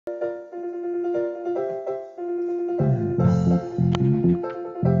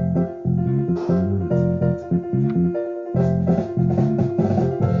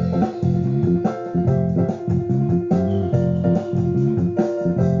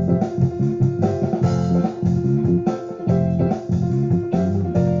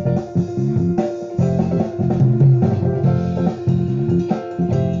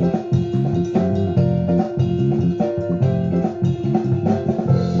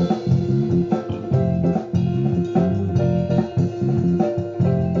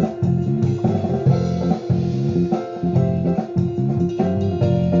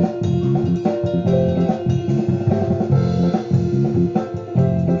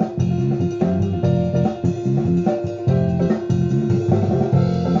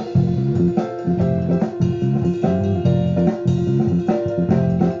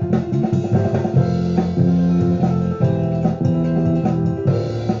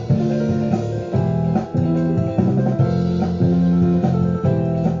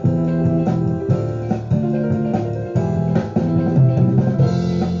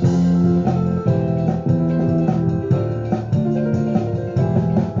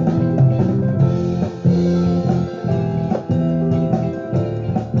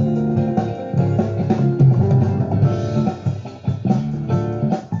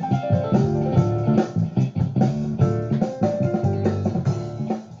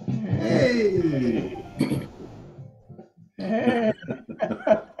Hey.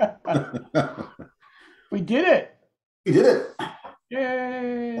 We did it. We did it.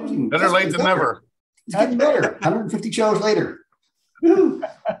 Yay. Better late than never. It's getting better. 150 shows later. Woo.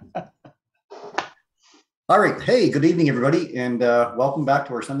 All right. Hey, good evening, everybody, and welcome back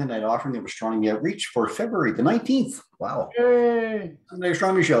to our Sunday night offering of Astronomy Outreach for February the 19th. Wow. Yay. Sunday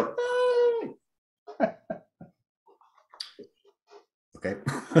Astronomy Show. Okay.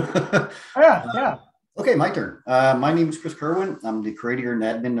 Yeah. Okay, my turn. My name is Chris Kerwin. I'm the creator and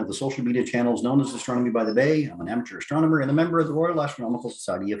admin of the social media channels known as Astronomy by the Bay. I'm an amateur astronomer and a member of the Royal Astronomical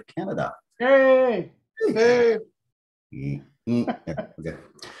Society of Canada. Yay. Hey. Okay.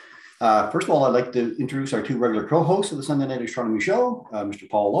 First of all, I'd like to introduce our two regular co-hosts of the Sunday Night Astronomy Show, Mr.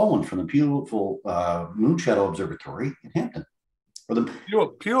 Paul Lowen from the beautiful Moon Shadow Observatory in Hampton. Or the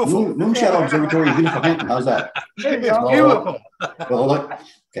beautiful Moon Shadow Observatory in beautiful Hampton. How's that? There you go. Beautiful. Well, look.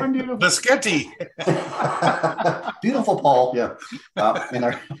 Okay. Beautiful. Biscotti. Beautiful, Paul. Yeah. And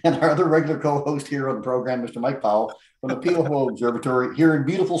our other regular co-host here on the program, Mr. Mike Powell from the beautiful observatory here in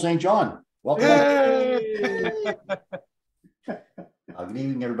beautiful St. John. Welcome. Good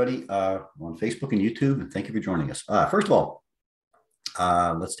evening, everybody on Facebook and YouTube, and thank you for joining us. First of all,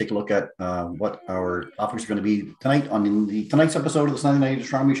 let's take a look at what our topics are going to be tonight on tonight's episode of the Sunday Night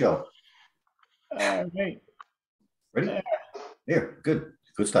Astronomy Show. Okay. Ready? Here, good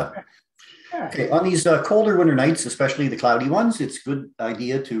stuff. Okay, on these colder winter nights, especially the cloudy ones, it's a good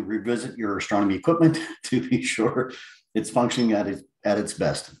idea to revisit your astronomy equipment to be sure it's functioning at its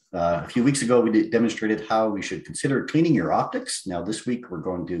best. A few weeks ago, we demonstrated how we should consider cleaning your optics. Now, this week, we're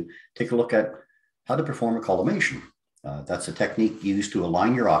going to take a look at how to perform a collimation. That's a technique used to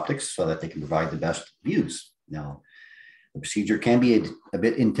align your optics so that they can provide the best views. Now, the procedure can be a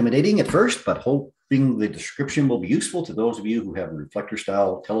bit intimidating at first, but hoping the description will be useful to those of you who have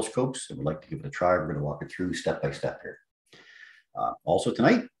reflector-style telescopes and would like to give it a try. We're going to walk it through step by step here. Also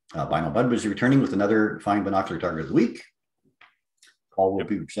tonight, Vinyl Bud was returning with another fine binocular target of the week. Paul will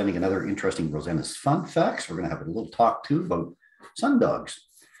be presenting another interesting Rosanna's fun facts. We're going to have a little talk too about sundogs.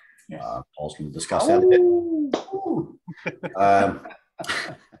 Yes. Paul's going to discuss that a bit.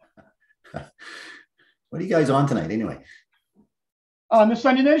 What are you guys on tonight anyway? On the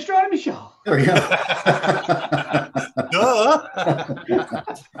Sunday Night Astronomy Show. There we go. Duh.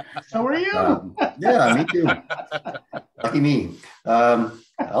 So are you. Yeah, me too. Lucky me.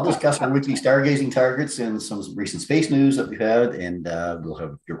 I'll discuss our weekly stargazing targets and some recent space news that we've had, and we'll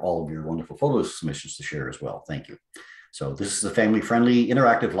have all of your wonderful photo submissions to share as well. Thank you. So this is a family-friendly,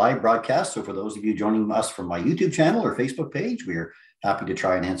 interactive live broadcast. So for those of you joining us from my YouTube channel or Facebook page, we are happy to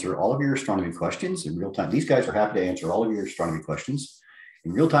try and answer all of your astronomy questions in real time. These guys are happy to answer all of your astronomy questions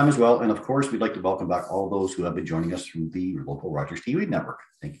in real time as well. And of course, we'd like to welcome back all those who have been joining us through the local Rogers TV network.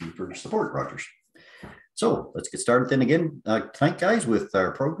 Thank you for your support, Rogers. So let's get started then again tonight, guys, with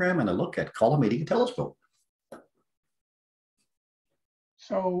our program and a look at collimating a telescope.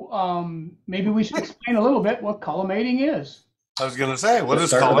 So maybe we should explain a little bit what collimating is. I was going to say, what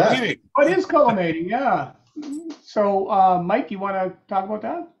is collimating? What is collimating? Yeah. So, Mike, you want to talk about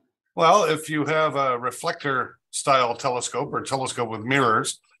that? Well, if you have a reflector-style telescope or telescope with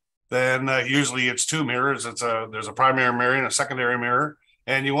mirrors, then usually it's two mirrors. There's a primary mirror and a secondary mirror,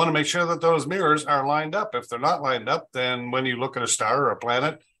 and you want to make sure that those mirrors are lined up. If they're not lined up, then when you look at a star or a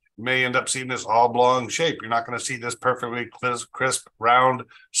planet, you may end up seeing this oblong shape. You're not going to see this perfectly crisp, round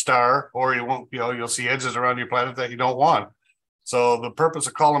star, or you won't. You'll see edges around your planet that you don't want. So the purpose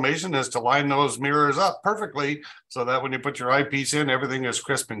of collimation is to line those mirrors up perfectly so that when you put your eyepiece in, everything is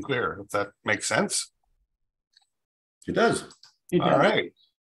crisp and clear, if that makes sense. It does. All right.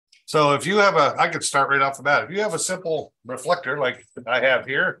 So if you have I could start right off the bat. If you have a simple reflector like I have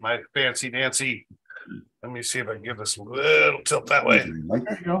here, my fancy Nancy, let me see if I can give this a little tilt that way.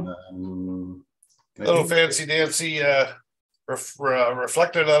 There you go. Little fancy Nancy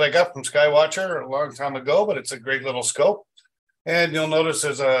reflector that I got from Skywatcher a long time ago, but it's a great little scope. And you'll notice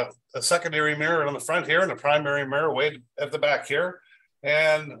there's a secondary mirror on the front here and a primary mirror way at the back here.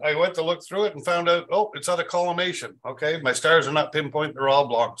 And I went to look through it and found out, oh, it's out of collimation. Okay, my stars are not pinpoint, they're all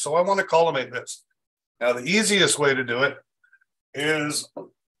oblong. So I want to collimate this. Now, the easiest way to do it is,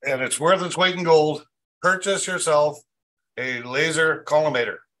 and it's worth its weight in gold, purchase yourself a laser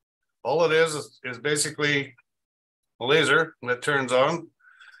collimator. All it is basically a laser that turns on.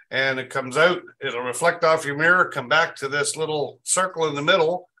 And it comes out, it'll reflect off your mirror, come back to this little circle in the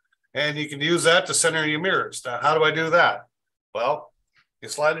middle, and you can use that to center your mirrors. Now, how do I do that? Well, you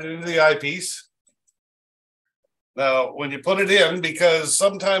slide it into the eyepiece. Now, when you put it in, because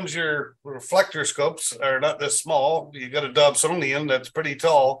sometimes your reflector scopes are not this small, you got a Dobsonian that's pretty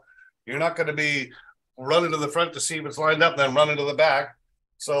tall. You're not going to be running to the front to see if it's lined up, then running to the back.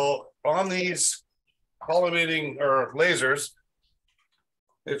 So on these collimating or lasers,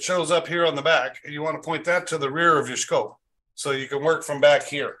 it shows up here on the back, and you want to point that to the rear of your scope, so you can work from back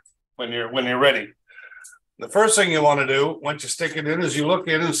here when you're ready. The first thing you want to do once you stick it in is you look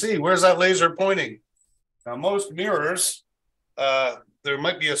in and see where's that laser pointing. Now, most mirrors, there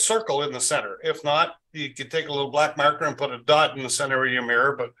might be a circle in the center. If not, you can take a little black marker and put a dot in the center of your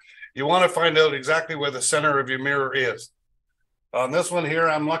mirror, but you want to find out exactly where the center of your mirror is. On this one here,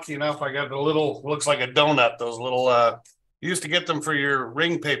 I'm lucky enough, I got a little, looks like a donut, those little, you used to get them for your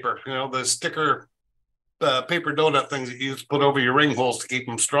ring paper, you know, the sticker paper donut things that you used to put over your ring holes to keep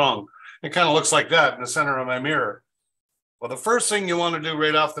them strong. It kind of looks like that in the center of my mirror. Well, the first thing you want to do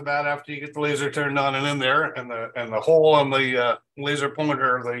right off the bat after you get the laser turned on and in there, and the hole on the laser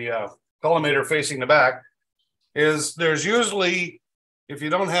pointer, the collimator facing the back, is there's usually, if you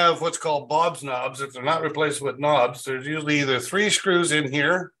don't have what's called Bob's knobs, if they're not replaced with knobs, there's usually either 3 screws in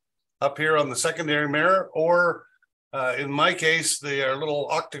here, up here on the secondary mirror, or in my case, they are little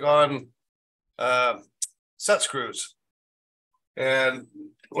octagon set screws. And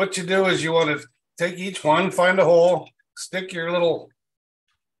what you do is you want to take each one, find a hole, stick your little,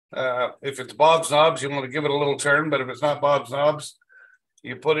 if it's Bob's knobs, you want to give it a little turn, but if it's not Bob's knobs,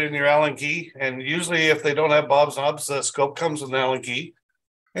 you put in your Allen key. And usually if they don't have Bob's knobs, the scope comes with an Allen key.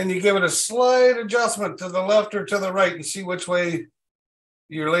 And you give it a slight adjustment to the left or to the right and see which way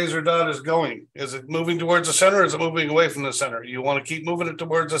your laser dot is going. Is it moving towards the center or is it moving away from the center? You want to keep moving it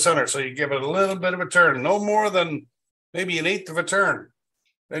towards the center. So you give it a little bit of a turn, no more than maybe 1/8 of a turn.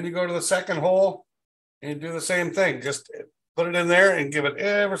 Then you go to the second hole and you do the same thing. Just put it in there and give it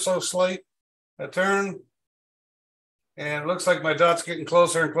ever so slight a turn. And it looks like my dot's getting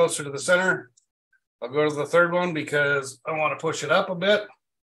closer and closer to the center. I'll go to the third one because I want to push it up a bit.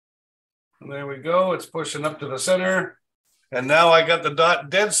 And there we go. It's pushing up to the center. And now I got the dot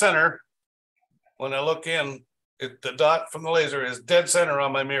dead center. When I look in, the dot from the laser is dead center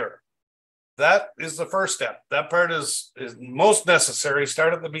on my mirror. That is the first step. That part is most necessary.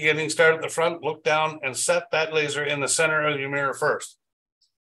 Start at the beginning, start at the front, look down, and set that laser in the center of your mirror first.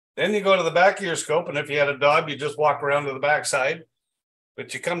 Then you go to the back of your scope, and if you had a dog, you just walk around to the back side.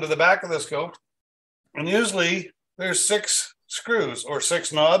 But you come to the back of the scope, and usually there's 6 screws or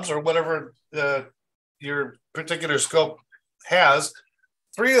 6 knobs or whatever your particular scope has.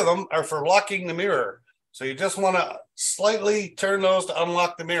 3 of them are for locking the mirror. So you just want to slightly turn those to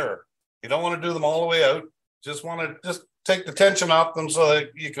unlock the mirror. You don't want to do them all the way out. Just want to just take the tension off them so that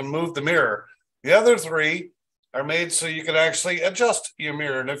you can move the mirror. The other 3 are made so you can actually adjust your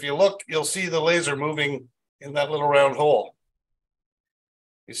mirror. And if you look, you'll see the laser moving in that little round hole.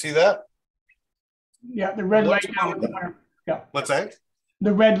 You see that? Yeah, the red light down in the corner. Yeah. What's that?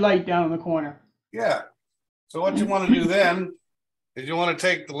 The red light down in the corner. Yeah. So what you want to do then is you want to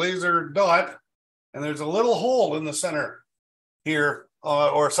take the laser dot, and there's a little hole in the center here,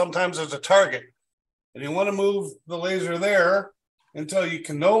 or sometimes there's a target. And you want to move the laser there until you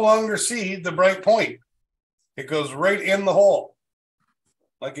can no longer see the bright point. It goes right in the hole,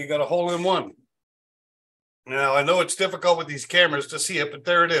 like you got a hole in one. Now, I know it's difficult with these cameras to see it, but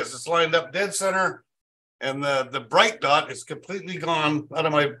there it is. It's lined up dead center, and the bright dot is completely gone out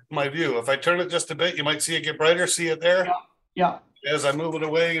of my view. If I turn it just a bit, you might see it get brighter. See it there? Yeah. As I move it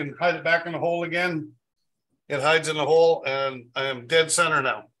away and hide it back in the hole again, it hides in the hole, and I am dead center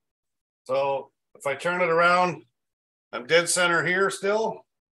now. So if I turn it around, I'm dead center here still.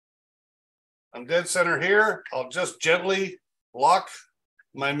 I'm dead center here. I'll just gently lock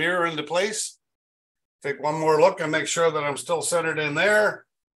my mirror into place. Take one more look and make sure that I'm still centered in there,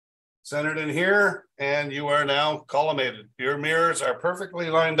 centered in here, and you are now collimated. Your mirrors are perfectly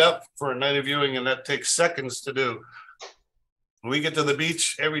lined up for a night of viewing, and that takes seconds to do. When we get to the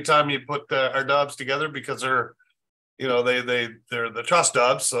beach, every time you put our dobs together, because they're the truss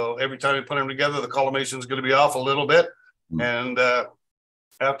dobs, so every time you put them together, the collimation is going to be off a little bit, and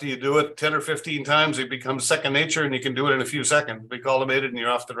after you do it 10 or 15 times, it becomes second nature, and you can do it in a few seconds. Be collimated, and you're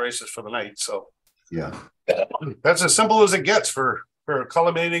off to the races for the night. So, yeah, that's as simple as it gets for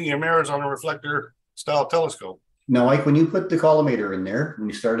collimating your mirrors on a reflector style telescope. Now, Mike, when you put the collimator in there, when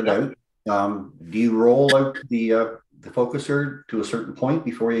you started out, do you roll out the focuser to a certain point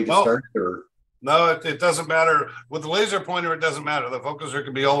before you get started, or? No, it doesn't matter. With the laser pointer, it doesn't matter. The focuser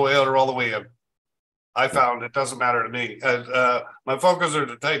can be all the way out or all the way in. I found it doesn't matter to me. My focuser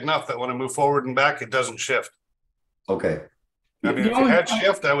are tight enough that when I move forward and back, it doesn't shift. Okay. I mean, if it had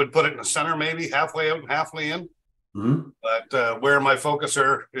shift, I would put it in the center, maybe halfway out and halfway in. Mm-hmm. But where my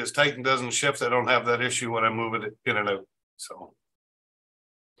focuser is tight and doesn't shift, I don't have that issue when I move it in and out. So.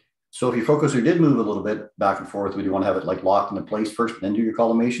 So if your focuser did move a little bit back and forth, would you want to have it like locked into place first and then do your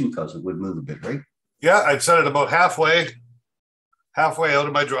collimation? Because it would move a bit, right? Yeah, I'd set it about halfway out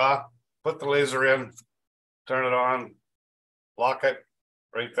of my draw, put the laser in, turn it on, lock it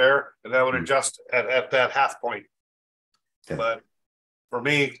right there, and that would adjust at that half point. Okay. But for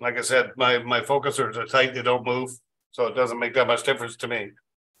me, like I said, my focusers are tight, they don't move, so it doesn't make that much difference to me.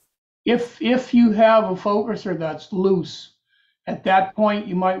 If you have a focuser that's loose, at that point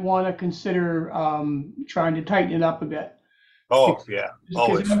you might want to consider trying to tighten it up a bit. Oh, yeah,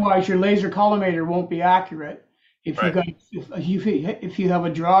 because otherwise your laser collimator won't be accurate. If you have a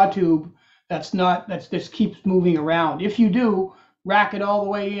draw tube that's just keeps moving around. If you do, rack it all the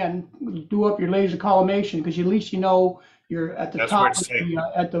way in, do up your laser collimation, because at least you know you're at the top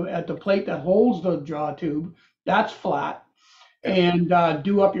at the plate that holds the draw tube. That's flat, and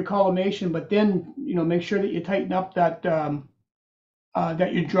do up your collimation. But then make sure that you tighten up that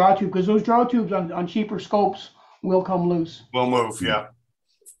that your draw tube, because those draw tubes on cheaper scopes will come loose. Will move, yeah.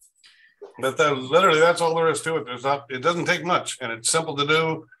 But literally, that's all there is to it. It doesn't take much, and it's simple to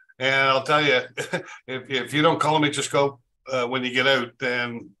do. And I'll tell you, if you don't collimate your scope when you get out,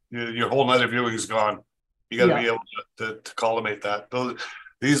 then your whole night of viewing is gone. You got to be able to collimate that.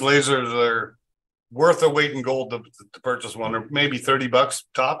 These lasers are worth their weight in gold to purchase one, or maybe $30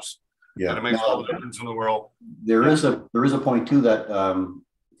 tops. Yeah, and it makes all the difference in the world. There is a point too that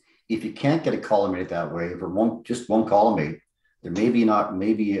if you can't get it collimated that way, if it won't collimate, there may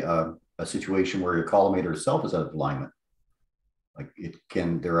be a situation where your collimator itself is out of alignment. Like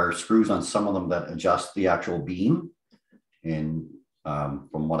there are screws on some of them that adjust the actual beam, and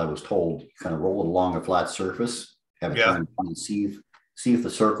from what I was told, you kind of roll it along a flat surface, have it turn and see if the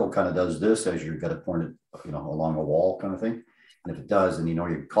circle kind of does this as you've got it pointed, along a wall kind of thing. And if it does, then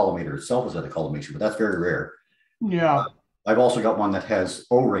your collimator itself is out of collimation, but that's very rare. Yeah. I've also got one that has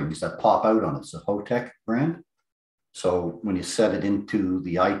O-rings that pop out on it. It's a Hotech brand. So when you set it into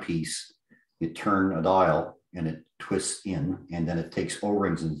the eyepiece, you turn a dial and it twists in, and then it takes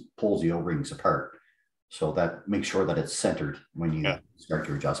O-rings and pulls the O-rings apart. So that makes sure that it's centered when you start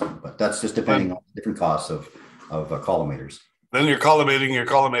your adjustment. But that's just depending on different costs of collimators. Then you're collimating your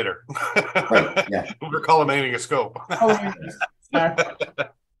collimator. Right, yeah. We're collimating a scope. Exactly. You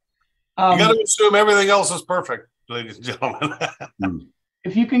got to assume everything else is perfect, ladies and gentlemen.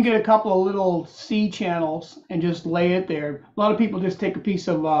 If you can get a couple of little C channels and just lay it there, a lot of people just take a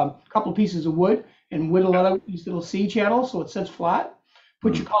couple of pieces of wood and whittle out these little C channels so it sits flat.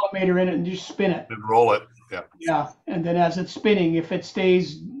 Put your collimator in it and just spin it. And roll it. Yeah. Yeah, and then as it's spinning, if it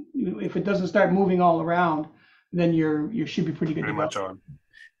doesn't start moving all around, then you should be pretty good. Pretty much on.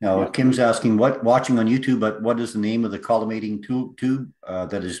 Now, Kim's asking, watching on YouTube, but what is the name of the collimating tube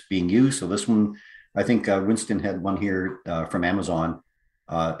that is being used? So this one, I think Winston had one here from Amazon,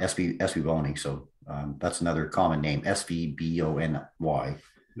 SV Bony. So that's another common name, SVBONY.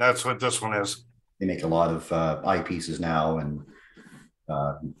 That's what this one is. They make a lot of eyepieces now and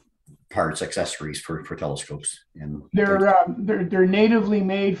parts, accessories for telescopes. And they're natively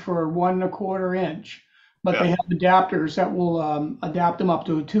made for 1 1/4 inch. But they have adapters that will adapt them up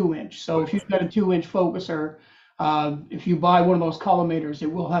to a 2-inch. So if you've got a 2-inch focuser, if you buy one of those collimators,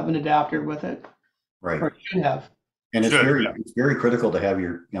 it will have an adapter with it. Right. Or it should have. And it's very critical to have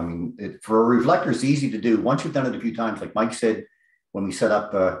for a reflector, it's easy to do. Once you've done it a few times, like Mike said, when we set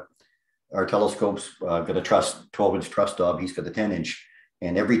up our telescopes, I've got a 12-inch truss dog, he's got the 10-inch.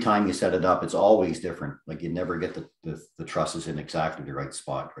 And every time you set it up, it's always different. Like you never get the trusses in exactly the right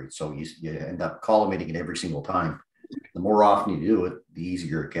spot, right? So you end up collimating it every single time. The more often you do it, the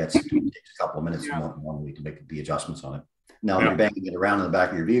easier it gets. It takes a couple of minutes normally to make the adjustments on it. Now, if you're banging it around in the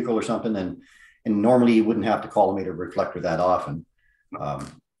back of your vehicle or something, and normally you wouldn't have to collimate a reflector that often.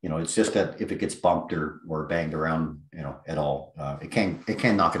 It's just that if it gets bumped or banged around, at all, it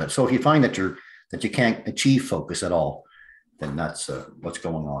can knock it up. So if you find that you can't achieve focus at all, then that's what's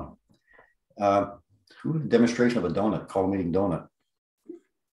going on. Demonstration of a donut, collimating donut.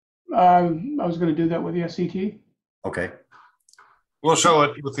 I was going to do that with the SCT. Okay. We'll show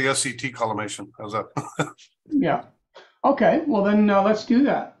it with the SCT collimation. How's that? Yeah. Okay. Well, then let's do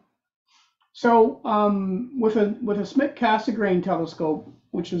that. So with a Schmidt Cassegrain telescope,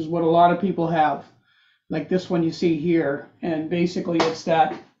 which is what a lot of people have, like this one you see here, and basically it's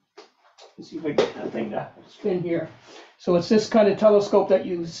that. Let's see if I get that thing to spin here. So it's this kind of telescope that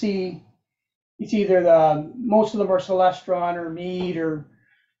you see. It's either most of them are Celestron or Meade, or I'm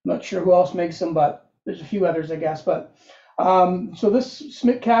not sure who else makes them, but there's a few others, I guess. But so this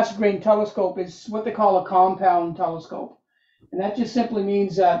Schmidt Cassegrain telescope is what they call a compound telescope, and that just simply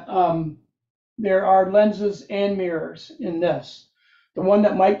means that there are lenses and mirrors in this. the one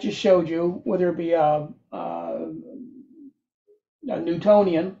that Mike just showed you, whether it be a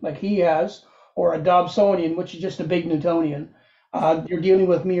Newtonian like he has, or a Dobsonian, which is just a big Newtonian, you're dealing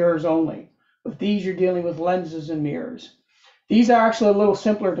with mirrors only. With these, you're dealing with lenses and mirrors. These are actually a little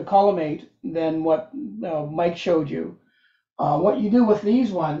simpler to collimate than what Mike showed you. What you do with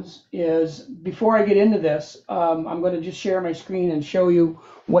these ones is, before I get into this, I'm going to just share my screen and show you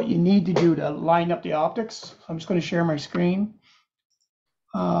what you need to do to line up the optics. So I'm just going to share my screen.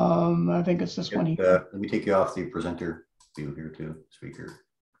 I think it's this one here. Let me take you off the presenter view here too, speaker.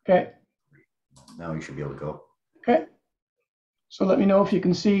 Okay. Now you should be able to go. Okay. So let me know if you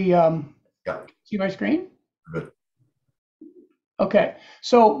can see see my screen. Good. Okay.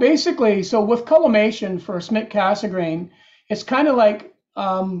 So basically, with collimation for Schmidt-Cassegrain, it's kind of like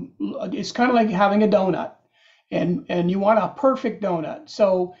having a donut, and you want a perfect donut.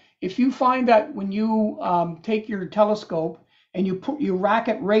 So if you find that when you take your telescope and you rack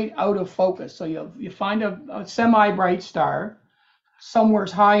it right out of focus, so you find a semi-bright star somewhere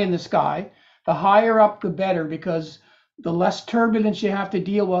high in the sky, the higher up the better, because the less turbulence you have to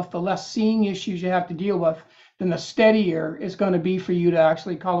deal with, the less seeing issues you have to deal with, then the steadier it's going to be for you to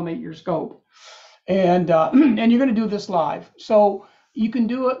actually collimate your scope. And you're going to do this live. So you can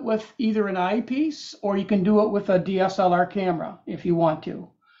do it with either an eyepiece, or you can do it with a DSLR camera if you want to.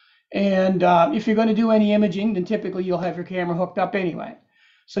 And if you're going to do any imaging, then typically you'll have your camera hooked up anyway.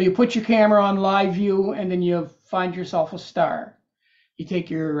 So you put your camera on live view, and then you find yourself a star. You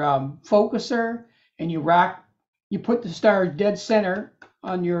take your focuser and you put the star dead center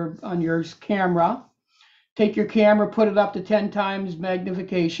on your camera. Take your camera, put it up to 10 times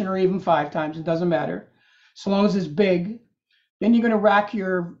magnification, or even 5 times, it doesn't matter, so long as it's big. Then you're going to rack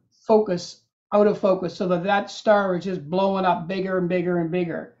your focus out of focus so that star is just blowing up bigger and bigger and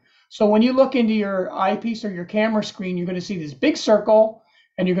bigger. So when you look into your eyepiece or your camera screen, you're going to see this big circle,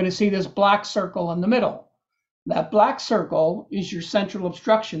 and you're going to see this black circle in the middle. That black circle is your central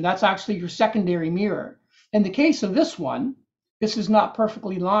obstruction. That's actually your secondary mirror. In the case of this one, this is not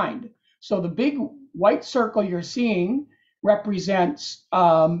perfectly lined. So the big white circle you're seeing represents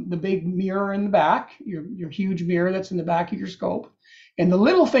the big mirror in the back, your huge mirror that's in the back of your scope. And the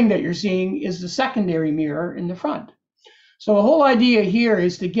little thing that you're seeing is the secondary mirror in the front. So the whole idea here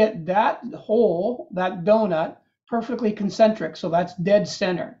is to get that donut, perfectly concentric. So that's dead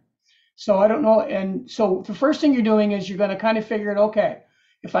center. So I don't know. And so the first thing you're doing is you're going to kind of figure it, okay,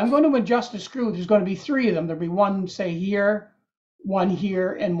 if I'm going to adjust a screw, there's going to be 3 of them. There'll be one, say, here, one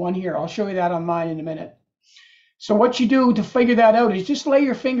here, and one here. I'll show you that on mine in a minute. So what you do to figure that out is just lay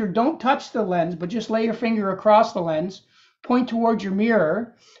your finger, don't touch the lens, but just lay your finger across the lens, point towards your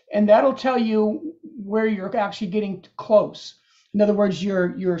mirror, and that'll tell you where you're actually getting close. In other words,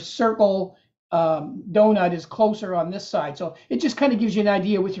 your circle donut is closer on this side. So it just kind of gives you an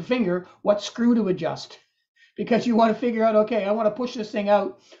idea with your finger what screw to adjust, because you want to figure out, okay, I want to push this thing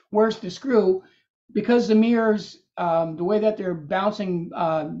out, where's the screw? Because the mirrors, the way that they're bouncing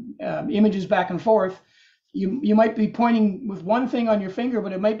images back and forth, you might be pointing with one thing on your finger,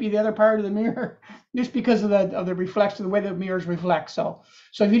 but it might be the other part of the mirror, just because of the reflection, the way the mirrors reflect. So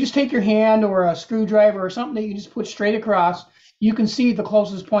if you just take your hand or a screwdriver or something that you just put straight across, you can see the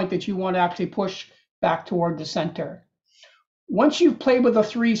closest point that you want to actually push back toward the center. Once you've played with the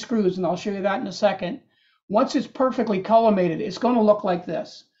 3 screws, and I'll show you that in a second, once it's perfectly collimated, it's going to look like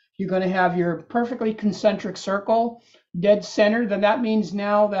this. You're going to have your perfectly concentric circle, dead center. Then that means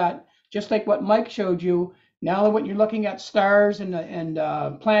now that, just like what Mike showed you, now that when you're looking at stars and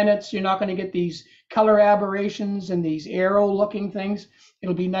planets, you're not going to get these color aberrations and these arrow-looking things.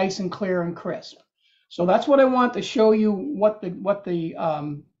 It'll be nice and clear and crisp. So that's what I want to show you what the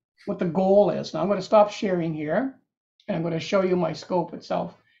goal is. Now I'm going to stop sharing here, and I'm going to show you my scope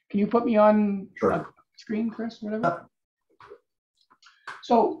itself. Can you put me on screen, Chris? Whatever.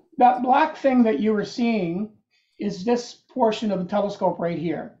 So that black thing that you were seeing is this portion of the telescope right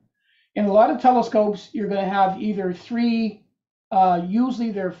here. In a lot of telescopes, you're going to have either 3,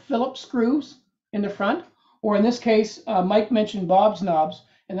 usually they're Phillips screws in the front, or in this case, Mike mentioned Bob's knobs,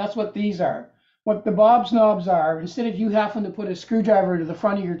 and that's what these are. What the Bob's knobs are, instead of you having to put a screwdriver to the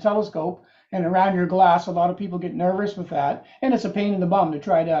front of your telescope and around your glass, a lot of people get nervous with that, and it's a pain in the bum to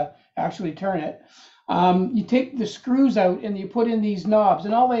try to actually turn it. You take the screws out and you put in these knobs,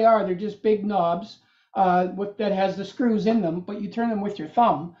 and all they are, they're just big knobs that has the screws in them, but you turn them with your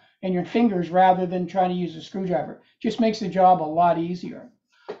thumb and your fingers rather than trying to use a screwdriver. Just makes the job a lot easier.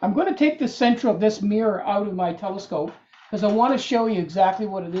 I'm going to take the center of this mirror out of my telescope because I want to show you exactly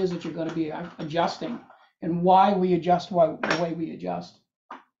what it is that you're going to be adjusting and why we adjust the way we adjust.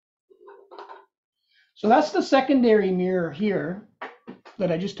 So that's the secondary mirror here.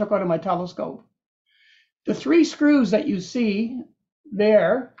 that I just took out of my telescope. The 3 screws that you see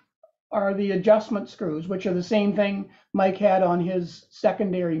there are the adjustment screws, which are the same thing Mike had on his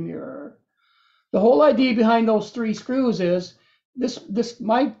secondary mirror. The whole idea behind those 3 screws is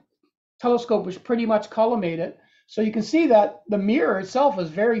my telescope was pretty much collimated. So you can see that the mirror itself is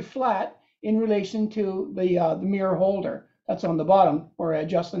very flat in relation to the mirror holder that's on the bottom where I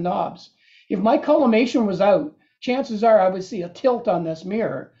adjust the knobs. If my collimation was out, chances are I would see a tilt on this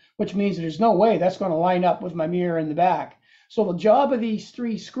mirror, which means there's no way that's going to line up with my mirror in the back. So the job of these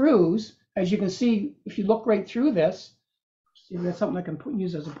 3 screws, as you can see, if you look right through this, see that's something I can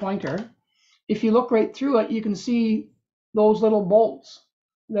use as a pointer. If you look right through it, you can see those little bolts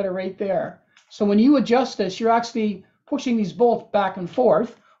that are right there. So when you adjust this, you're actually pushing these bolts back and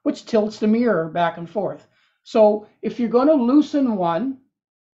forth, which tilts the mirror back and forth. So if you're going to loosen one,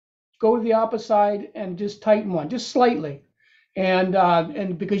 go to the opposite side and just tighten one, just slightly.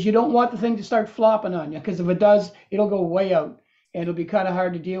 And because you don't want the thing to start flopping on you, because if it does, it'll go way out and it'll be kind of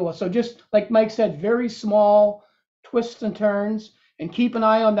hard to deal with. So just like Mike said, very small twists and turns, and keep an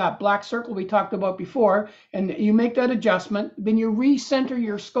eye on that black circle we talked about before. And you make that adjustment, then you recenter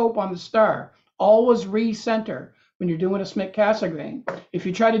your scope on the star. Always recenter when you're doing a Schmidt-Cassegrain. If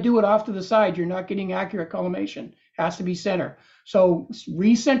you try to do it off to the side, you're not getting accurate collimation. It has to be center. So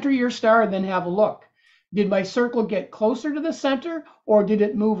recenter your star and then have a look. Did my circle get closer to the center or did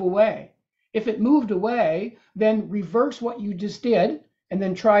it move away? If it moved away, then reverse what you just did and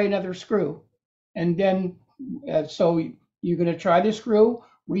then try another screw. And then, so you're going to try the screw,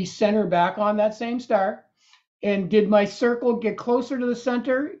 recenter back on that same star. And did my circle get closer to the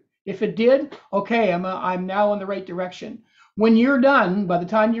center? If it did, okay, I'm now in the right direction. When you're done, by the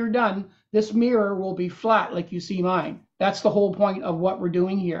time you're done, this mirror will be flat like you see mine. That's the whole point of what we're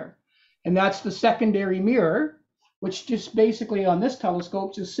doing here. And that's the secondary mirror, which just basically on this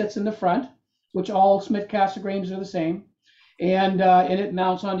telescope just sits in the front, which all Schmidt-Cassegrains are the same. And it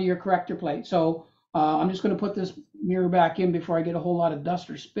mounts onto your corrector plate. So I'm just going to put this mirror back in before I get a whole lot of dust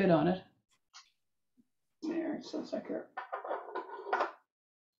or spit on it. There, so it's like here.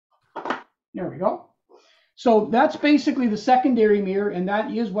 There we go. So that's basically the secondary mirror, and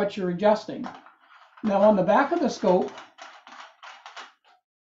that is what you're adjusting. Now on the back of the scope,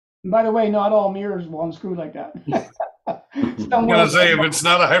 and by the way, not all mirrors will unscrew like that. I'm going to say, if it's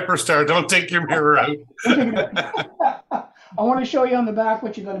not a hyperstar, don't take your mirror out. I want to show you on the back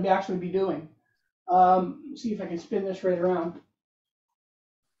what you're going to actually be doing. See if I can spin this right around.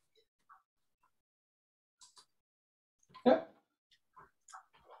 Yep.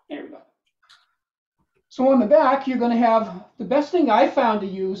 There we go. So on the back, you're going to have, the best thing I found to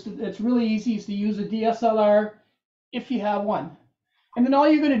use that's really easy is to use a DSLR if you have one. And then all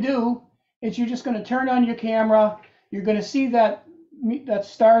you're going to do is you're just going to turn on your camera. You're going to see that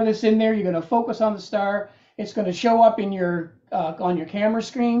star that's in there. You're going to focus on the star. It's going to show up in your on your camera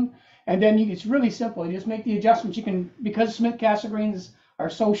screen. And then it's really simple. You just make the adjustments. You can, because Schmidt-Cassegrains are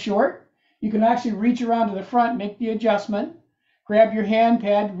so short, you can actually reach around to the front, make the adjustment, grab your hand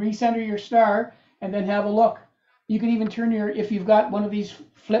pad, recenter your star, and then have a look. You can even turn your, if you've got one of these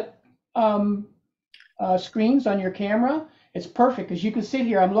flip screens on your camera, it's perfect because you can sit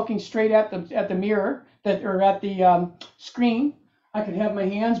here. I'm looking straight at the mirror or at the screen. I can have my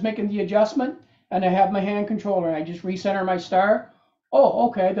hands making the adjustment, and I have my hand controller. And I just recenter my star. Oh,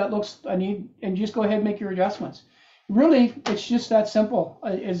 okay, that looks, and just go ahead and make your adjustments. Really, it's just that simple.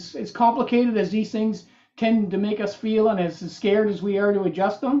 As complicated as these things tend to make us feel, and as scared as we are to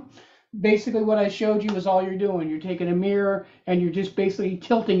adjust them, basically what I showed you is all you're doing. You're taking a mirror and you're just basically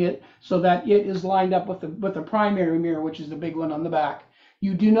tilting it so that it is lined up with the primary mirror, which is the big one on the back.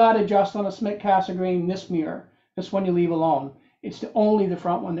 You do not adjust on a Schmidt-Cassegrain this mirror. This one you leave alone. It's only the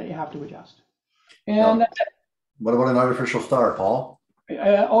front one that you have to adjust. And that's it. What about an artificial star, Paul?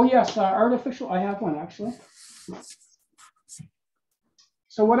 Oh yes, artificial. I have one actually.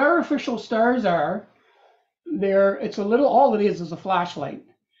 So what artificial stars are, it's a little, all it is a flashlight.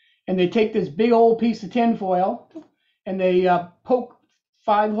 And they take this big old piece of tin foil and they poke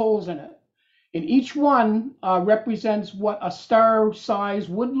 5 holes in it. And each one represents what a star size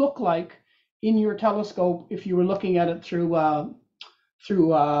would look like in your telescope if you were looking at it through an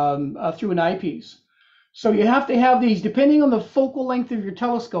eyepiece. So you have to have these, depending on the focal length of your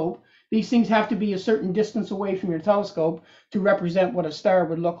telescope, these things have to be a certain distance away from your telescope to represent what a star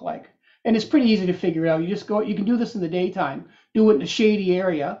would look like. And it's pretty easy to figure out. You just go, you can do this in the daytime, do it in a shady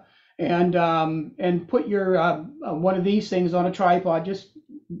area, and put your one of these things on a tripod, just,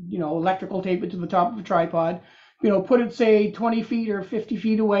 electrical tape it to the top of the tripod, put it, say, 20 feet or 50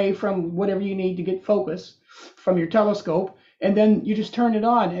 feet away from whatever you need to get focus from your telescope, and then you just turn it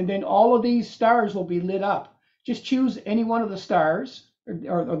on, and then all of these stars will be lit up. Just choose any one of the stars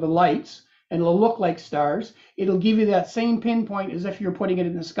or the lights, and it'll look like stars. It'll give you that same pinpoint as if you're putting it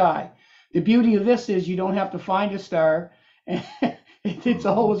in the sky. The beauty of this is you don't have to find a star. It's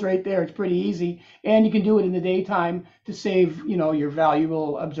always right there. It's pretty easy, and you can do it in the daytime to save, your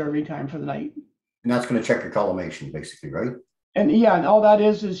valuable observing time for the night. And that's going to check your collimation, basically, right? And yeah, and all that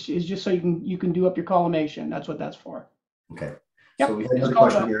is just so you can do up your collimation. That's what that's for. Okay. Yep. So we have another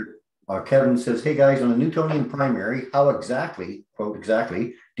question here. Kevin says, "Hey guys, on a Newtonian primary, how exactly, quote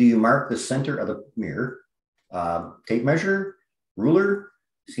exactly, do you mark the center of the mirror? Tape measure, ruler?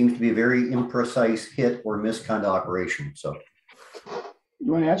 Seems to be a very imprecise hit or miss kind of operation." So,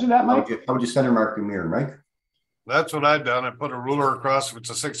 you want to answer that, Mike? How would you center mark your mirror, Mike? That's what I've done. I put a ruler across if it's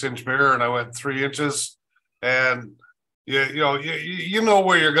a 6-inch mirror, and I went 3 inches, and you know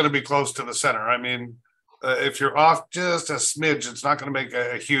where you're going to be close to the center. I mean, if you're off just a smidge, it's not going to make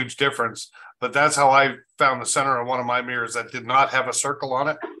a huge difference. But that's how I found the center of one of my mirrors that did not have a circle on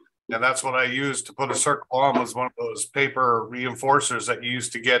it. And that's what I used to put a circle on, was one of those paper reinforcers that you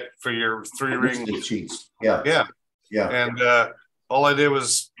used to get for your 3-ring sheets. Yeah. Yeah. Yeah. And all I did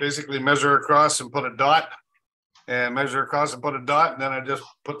was basically measure across and put a dot, and measure across and put a dot. And then I just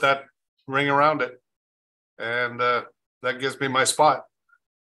put that ring around it. And that gives me my spot.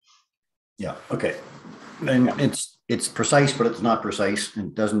 Yeah. Okay. And it's precise, but it's not precise.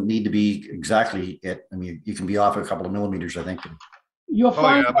 It doesn't need to be exactly it. I mean, you can be off a couple of millimeters, I think. You'll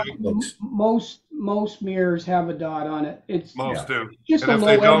find most mirrors have a dot on it. It's most do. Just the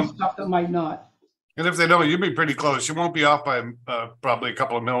low end stuff that might not. And if they don't, you'd be pretty close. You won't be off by probably a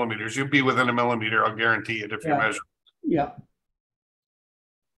couple of millimeters. You'd be within a millimeter, I'll guarantee it, if you measure. Yeah.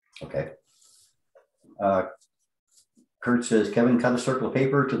 Okay. Kurt says, "Kevin, cut a circle of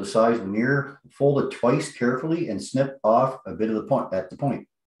paper to the size of the mirror, fold it twice carefully, and snip off a bit of the point at the point."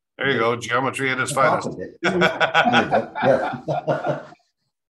 There you go. Geometry at its finest. Yeah.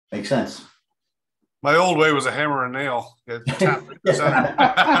 Makes sense. My old way was a hammer and nail. Yeah,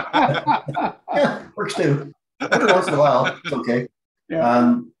 works too. Every once in a while, it's okay.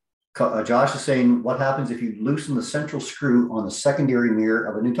 Yeah. Josh is saying, "What happens if you loosen the central screw on the secondary mirror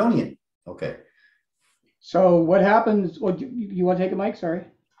of a Newtonian?" Okay. So what happens? Well, you want to take it, Mike? Sorry.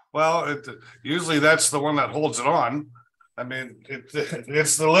 Well, usually that's the one that holds it on. I mean,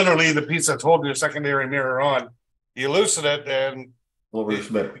 it's literally the piece that's holding your secondary mirror on. You loosen it and over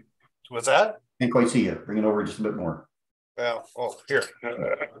just a bit. What's that? Can't quite see you. Bring it over just a bit more. Well, here.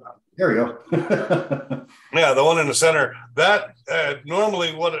 There we go. Yeah, the one in the center. That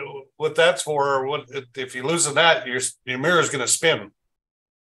normally what that's for. What if you loosen that, your mirror is going to spin.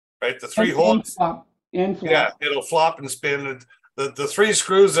 Right, the 3 holes. Yeah, it'll flop and spin. The 3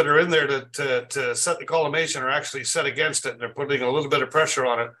 screws that are in there to set the collimation are actually set against it. And they're putting a little bit of pressure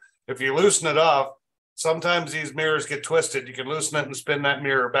on it. If you loosen it off, sometimes these mirrors get twisted. You can loosen it and spin that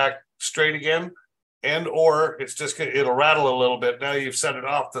mirror back straight again, or it'll rattle a little bit. Now you've set it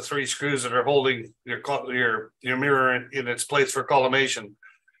off the 3 screws that are holding your mirror in its place for collimation.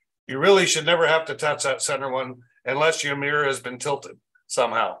 You really should never have to touch that center one unless your mirror has been tilted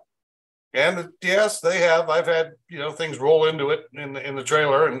somehow. And yes, they have. I've had things roll into it in the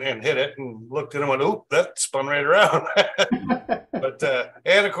trailer and hit it, and looked at it and went, "Oop, that spun right around." But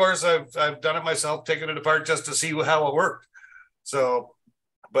and of course I've done it myself, taken it apart just to see how it worked. So,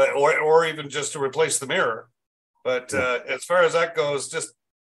 but or even just to replace the mirror. But as far as that goes, just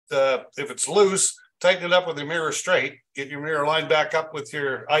if it's loose, tighten it up with the mirror straight. Get your mirror lined back up with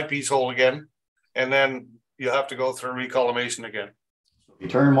your eyepiece hole again, and then you'll have to go through recollimation again. You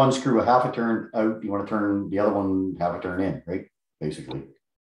turn one screw a half a turn out, you want to turn the other one half a turn in, right? Basically.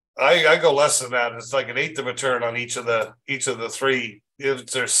 I go less than that. It's like an 1/8 of a turn on each of the 3.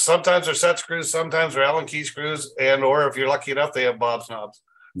 Sometimes they're set screws, sometimes they're Allen key screws, or if you're lucky enough, they have Bob's knobs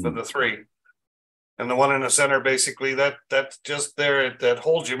for the 3. And the one in the center, basically, that's just there that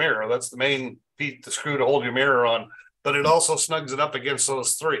holds your mirror. That's the main piece, the screw to hold your mirror on. But it also snugs it up against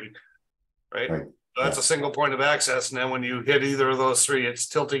those 3, right? That's a single point of access. And then when you hit either of those 3, it's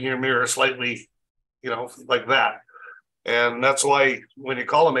tilting your mirror slightly, like that. And that's why when you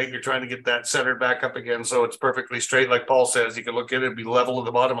collimate, you're trying to get that centered back up again. So it's perfectly straight. Like Paul says, you can look at it, be level at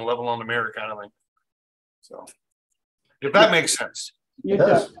the bottom and level on the mirror kind of thing. So if that makes sense. It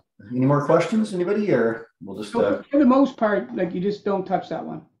does. Any more questions, anybody? Or we'll just for the most part, like, you just don't touch that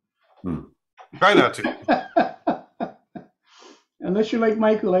one. Try not to. Unless you're like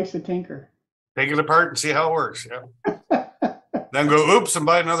Mike, who likes to tinker. Take it apart and see how it works. Yeah. Then go, oops, and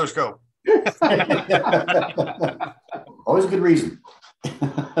buy another scope. Always a good reason.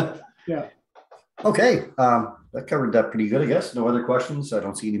 Yeah. Okay. that covered that pretty good, I guess. No other questions. I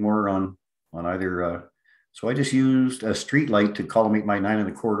don't see any more on either. So I just used a street light to collimate my 9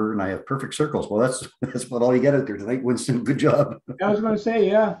 1/4, and I have perfect circles. Well, that's about all you get out there tonight, Winston. Good job. I was going to say,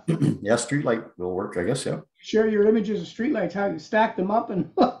 yeah. Yeah, street light will work, I guess. Yeah. Share your images of street lights, how you stack them up, and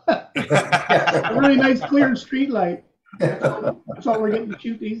a really nice clear street light. That's all we're getting to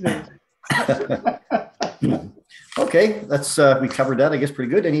shoot these days. Okay, that's we covered that, I guess, pretty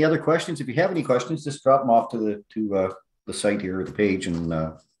good. Any other questions? If you have any questions, just drop them off to the site here, or the page, and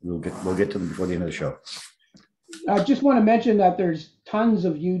we'll get to them before the end of the show. I just want to mention that there's tons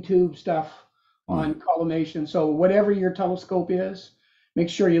of YouTube stuff on collimation. So whatever your telescope is, make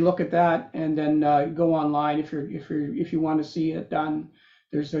sure you look at that, and then go online if you want to see it done.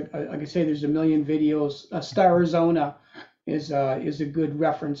 There's like I say, there's a million videos. Starizona is a good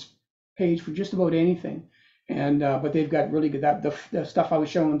reference page for just about anything. And but they've got really good, that the stuff I was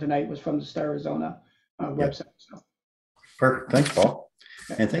showing tonight was from the Starizona website. So. Perfect. Thanks, Paul.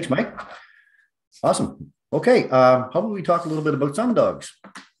 And thanks, Mike. Awesome. Okay. How about we talk a little bit about sundogs,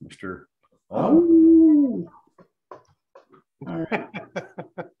 Mr. Oh. All right.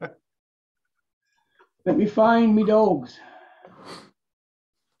 Let me find me dogs.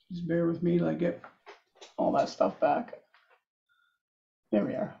 Just bear with me till I get all that stuff back. There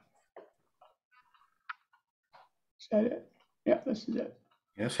we are. Is that it? Yeah, this is it.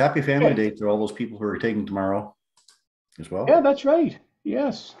 Yes. Happy Family Day to all those people who are taking tomorrow as well. Yeah, that's right.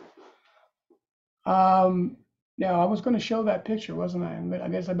 Yes. Now I was going to show that picture, wasn't I? But I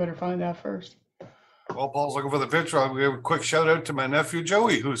guess I better find that first. While Paul's looking for the picture, I'll give a quick shout out to my nephew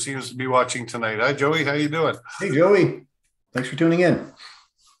Joey, who seems to be watching tonight. Hi, Joey. How you doing? Hey, Joey. Thanks for tuning in.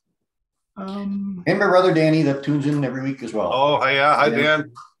 And my brother Danny, that tunes in every week as well. Oh, yeah. Hi,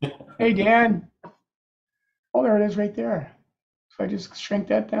 Dan. Hey, Dan. Oh, there it is right there. If I just shrink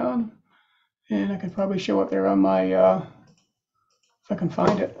that down, and I could probably show it there on my, if I can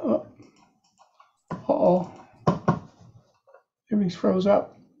find it. Oh. Uh-oh. Everything's froze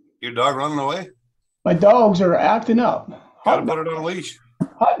up. Your dog running away? My dogs are acting up. Gotta put it on a leash.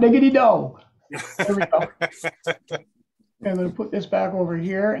 Hot diggity dog. There we go. I'm going to put this back over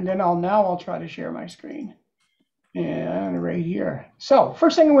here, and then I'll try to share my screen. And right here. So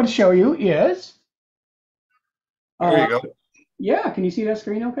first thing I'm going to show you is. There you go. Yeah, can you see that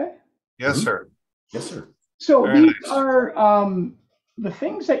screen okay? Yes, sir. Yes, sir. So these are the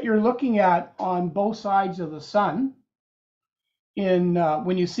things that you're looking at on both sides of the sun in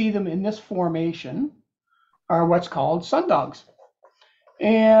when you see them in this formation are what's called sundogs.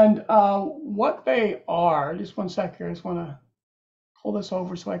 And what they are, just one sec here, I just want to pull this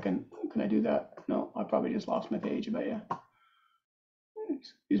over so I can I do that? No, I probably just lost my page, I bet you.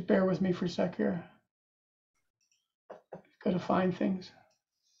 Just bear with me for a sec here. Got to find things.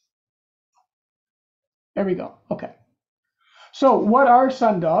 There we go. Okay. So what are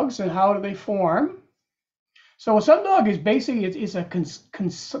sundogs and how do they form? So a sundog is basically it's a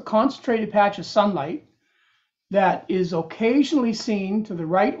concentrated patch of sunlight that is occasionally seen to the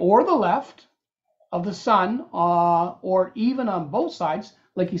right or the left of the sun, or even on both sides,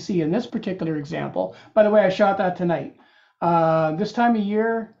 like you see in this particular example. By the way, I shot that tonight. This time of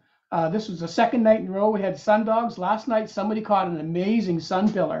year, this was the second night in a row we had sundogs. Last night, somebody caught an amazing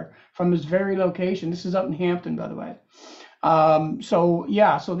sun pillar from this very location. This is up in Hampton, by the way. So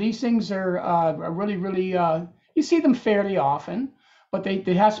yeah, so these things are really, really, you see them fairly often, but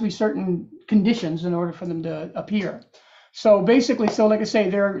there has to be certain conditions in order for them to appear. So basically, so like I say,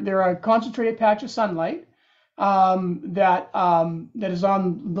 they're a concentrated patch of sunlight that is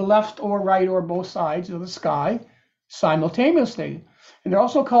on the left or right or both sides of the sky simultaneously. And they're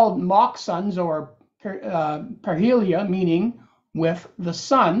also called mock suns or perhelia, meaning with the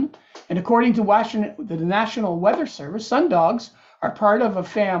sun. And according to the National Weather Service, sundogs are part of a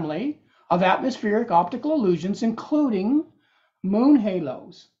family of atmospheric optical illusions, including moon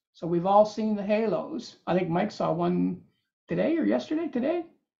halos. So we've all seen the halos. I think Mike saw one today or yesterday. Today?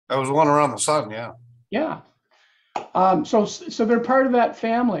 That was one around the sun, yeah. Yeah. So they're part of that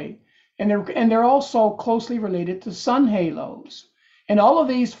family, and they're also closely related to sun halos. And all of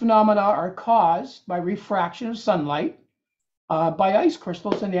these phenomena are caused by refraction of sunlight by ice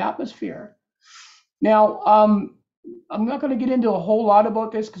crystals in the atmosphere. Now, I'm not going to get into a whole lot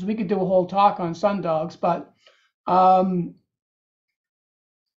about this because we could do a whole talk on sundogs, but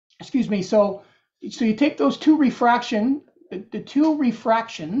excuse me. So you take those two the two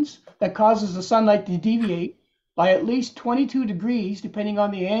refractions that causes the sunlight to deviate by at least 22 degrees, depending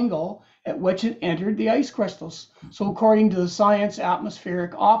on the angle at which it entered the ice crystals. So according to the science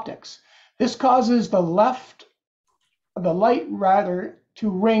atmospheric optics, this causes the light to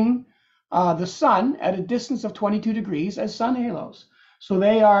ring the sun at a distance of 22 degrees as sun halos. So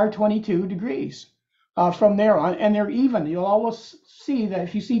they are 22 degrees from there on, and they're even. You'll always see that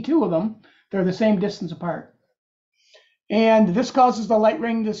if you see two of them, they're the same distance apart. And this causes the light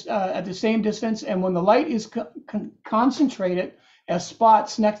ring at the same distance, and when the light is concentrated as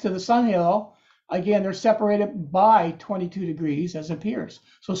spots next to the sun halo, again, they're separated by 22 degrees as appears.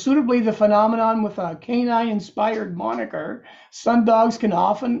 So suitably, the phenomenon with a canine-inspired moniker, sundogs can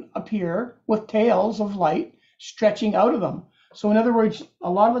often appear with tails of light stretching out of them. So in other words, a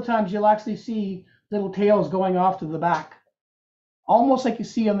lot of the times you'll actually see little tails going off to the back, almost like you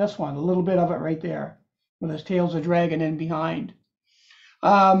see on this one, a little bit of it right there, when those tails are dragging in behind.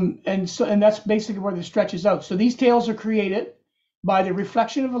 And that's basically where the stretches out. So these tails are created by the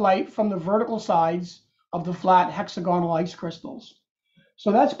reflection of the light from the vertical sides of the flat hexagonal ice crystals.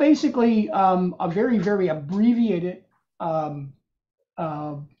 So that's basically a very, very abbreviated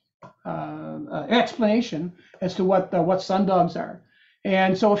explanation as to what sundogs are.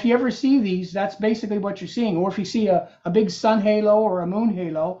 And so if you ever see these, that's basically what you're seeing. Or if you see a big sun halo or a moon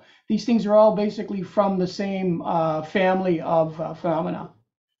halo, these things are all basically from the same family of phenomena.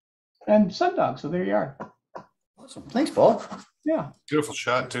 And sundogs, so there you are. Awesome. Thanks, Paul. Yeah. Beautiful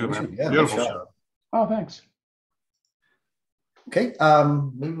shot too, man. Yeah, Beautiful nice shot. Oh, thanks. Okay.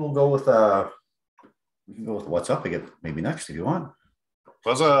 Maybe we'll go with we can go with what's up again, maybe next if you want.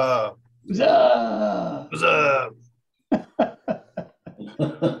 What's up? What's up? What's up?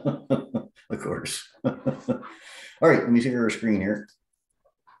 Of course. All right, let me see your screen here.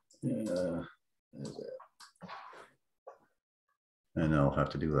 And I'll have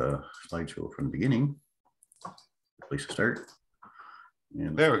to do a slideshow from the beginning. Place to start.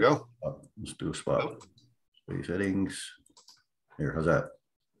 And There we go. Let's do a spot. Space settings. Here, how's that?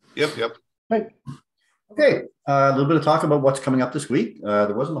 Yep. Right. Okay, a little bit of talk about what's coming up this week.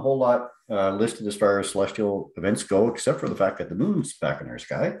 There wasn't a whole lot listed as far as celestial events go, except for the fact that the moon's back in our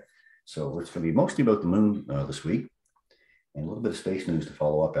sky. So it's going to be mostly about the moon this week, and a little bit of space news to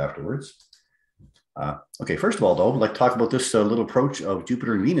follow up afterwards. Okay, first of all, though, I'd like to talk about this little approach of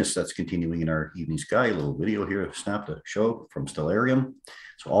Jupiter and Venus that's continuing in our evening sky. A little video here, snapped a show from Stellarium.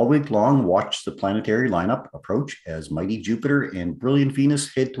 So all week long, watch the planetary lineup approach as mighty Jupiter and brilliant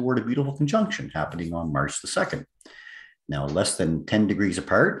Venus head toward a beautiful conjunction happening on March the 2nd. Now, less than 10 degrees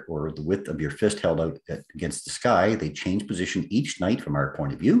apart, or the width of your fist held out against the sky, they change position each night from our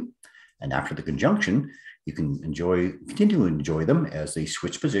point of view. And after the conjunction, you can continue to enjoy them as they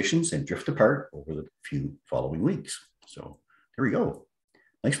switch positions and drift apart over the few following weeks. So here we go.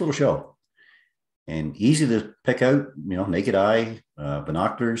 Nice little show. And easy to pick out, naked eye,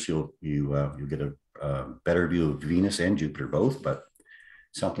 binoculars. You'll get a better view of Venus and Jupiter both, but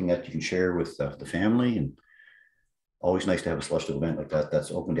something that you can share with the family. And always nice to have a celestial event like that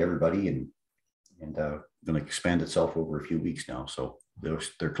that's open to everybody and going to expand itself over a few weeks now. So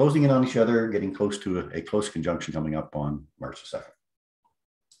they're closing in on each other, getting close to a close conjunction coming up on March the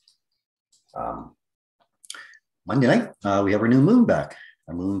 2nd. Monday night, we have our new moon back.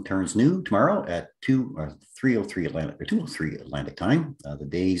 Our moon turns new tomorrow at 3:03 Atlantic time. The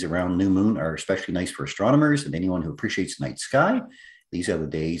days around new moon are especially nice for astronomers and anyone who appreciates the night sky. These are the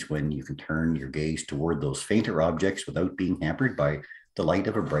days when you can turn your gaze toward those fainter objects without being hampered by the light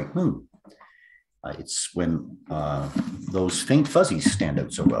of a bright moon. It's when those faint fuzzies stand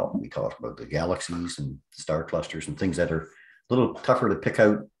out so well. We talk about the galaxies and star clusters and things that are a little tougher to pick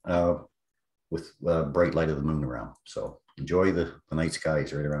out with bright light of the moon around. So enjoy the night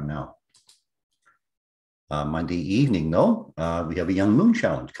skies right around now. Monday evening, though, we have a young moon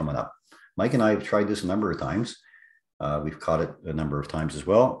challenge coming up. Mike and I have tried this a number of times. We've caught it a number of times as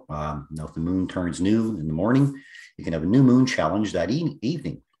well. Now, if the moon turns new in the morning, you can have a new moon challenge that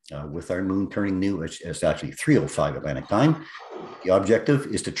evening. With our moon turning new, it's actually 3:05 Atlantic time. The objective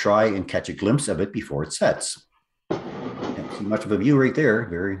is to try and catch a glimpse of it before it sets. Can't see much of a view right there,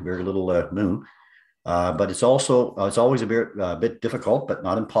 very, very little moon. But it's always a bit difficult, but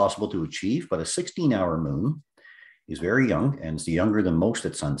not impossible to achieve. But a 16-hour moon is very young, and it's younger than most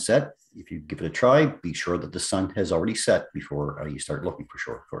at sunset. If you give it a try, be sure that the sun has already set before you start looking for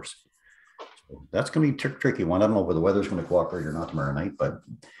sure, of course. So that's going to be a tricky one. I don't know whether the weather's going to cooperate or not tomorrow night, but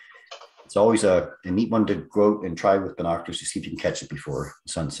it's always a neat one to go out and try with binoculars to see if you can catch it before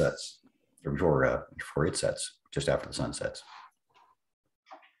the sun sets, or before it sets, just after the sun sets.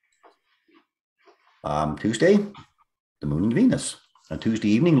 Tuesday, the moon and Venus. On Tuesday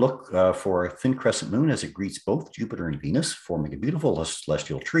evening, look for a thin crescent moon as it greets both Jupiter and Venus, forming a beautiful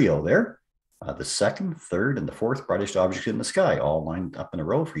celestial trio there. The second, third, and the fourth brightest objects in the sky, all lined up in a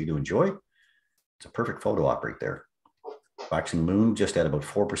row for you to enjoy. It's a perfect photo op right there. Waxing moon just at about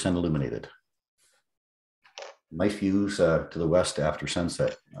 4% illuminated. Nice views to the west after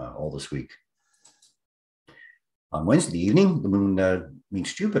sunset all this week. On Wednesday evening, the moon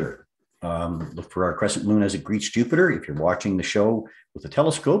meets Jupiter. Look for our crescent moon as it greets Jupiter. If you're watching the show with a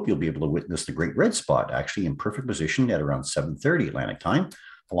telescope, you'll be able to witness the great red spot, actually in perfect position at around 7:30 Atlantic time,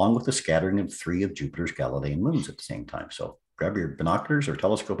 along with the scattering of 3 of Jupiter's Galilean moons at the same time. So grab your binoculars or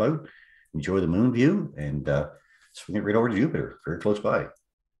telescope out, enjoy the moon view, and swing it right over to Jupiter, very close by.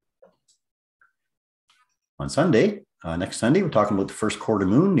 On Sunday, next Sunday, we're talking about the first quarter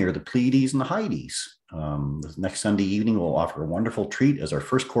moon near the Pleiades and the Hyades. This next Sunday evening, we'll offer a wonderful treat as our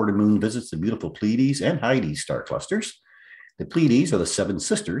first quarter moon visits the beautiful Pleiades and Hyades star clusters. The Pleiades, or the Seven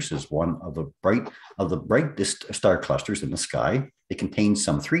Sisters, is one of the brightest star clusters in the sky. It contains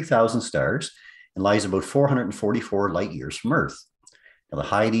some 3,000 stars and lies about 444 light years from Earth. Now, the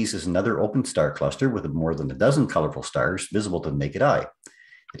Hyades is another open star cluster with more than a dozen colorful stars visible to the naked eye.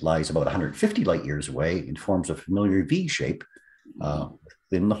 It lies about 150 light years away and forms a familiar V shape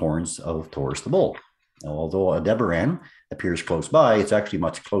within the horns of Taurus the Bull. Now, although Aldebaran appears close by, it's actually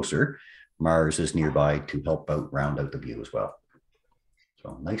much closer. Mars is nearby to help round out the view as well.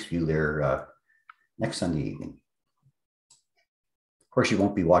 So nice view there next Sunday evening. Of course, you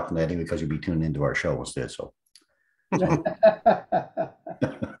won't be watching that anyway because you'll be tuning into our show instead. So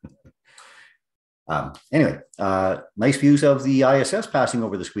anyway, nice views of the ISS passing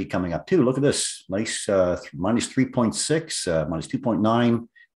over this week coming up too. Look at this, nice minus 3.6, minus 2.9.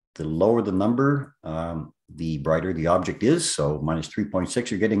 The lower the number, the brighter the object is. So minus 3.6,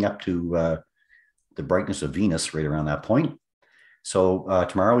 you're getting up to the brightness of Venus right around that point. So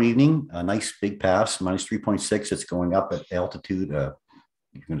tomorrow evening, a nice big pass, minus 3.6. It's going up at altitude.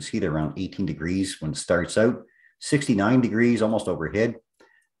 You're going to see it around 18 degrees when it starts out, 69 degrees almost overhead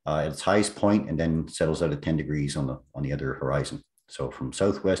at its highest point, and then settles out at 10 degrees on the other horizon. So from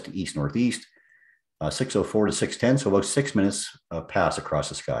southwest to east northeast, 6:04 to 6:10, so about 6 minutes pass across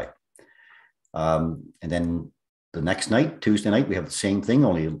the sky. And then the next night, Tuesday night, we have the same thing,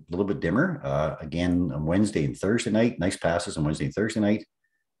 only a little bit dimmer. Again, on Wednesday and Thursday night, nice passes on Wednesday and Thursday night.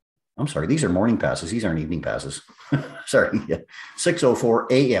 I'm sorry, these are morning passes. These aren't evening passes. Sorry, yeah. 6:04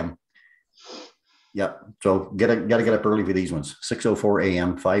 a.m. Yeah, so gotta get up early for these ones. 6:04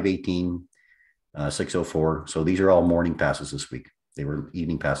 a.m., 5:18, 6:04. So these are all morning passes this week. They were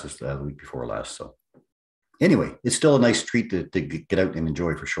evening passes the week before last. So anyway, it's still a nice treat to get out and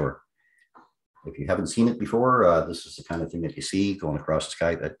enjoy for sure. If you haven't seen it before, this is the kind of thing that you see going across the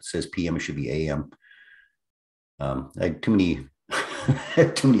sky. That says PM, it should be AM. I had too many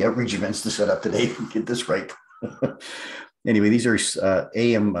outreach events to set up today to get this right. Anyway, these are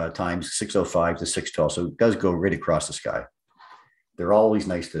AM times, 6:05 to 6:12, so it does go right across the sky. They're always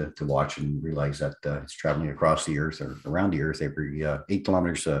nice to watch and realize that it's traveling across the Earth or around the Earth every 8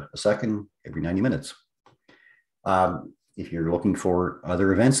 kilometers a second, every 90 minutes. If you're looking for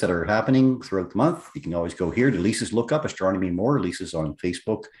other events that are happening throughout the month, you can always go here to Lisa's Lookup, Astronomy More. Lisa's on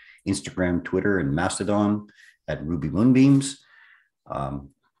Facebook, Instagram, Twitter, and Mastodon at Ruby Moonbeams.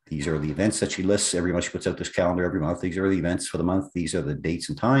 These are the events that she lists every month. She puts out this calendar every month. These are the events for the month. These are the dates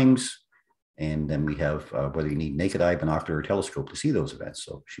and times. And then we have whether you need naked eye, binocular, or telescope to see those events.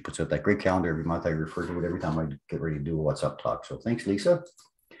 So she puts out that great calendar every month. I refer to it every time I get ready to do a What's Up talk. So thanks, Lisa.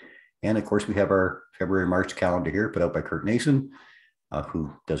 And of course, we have our February, March calendar here put out by Kurt Nason,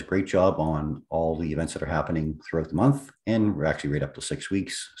 who does a great job on all the events that are happening throughout the month. And we're actually right up to 6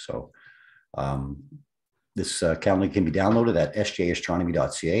 weeks. So this calendar can be downloaded at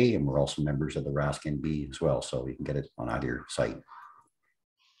sjastronomy.ca. And we're also members of the RASC-NB as well. So you can get it on either site.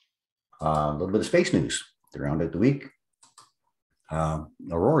 A little bit of space news to round out the week.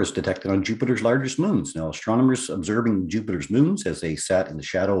 Auroras detected on Jupiter's largest moons. Now, astronomers observing Jupiter's moons as they sat in the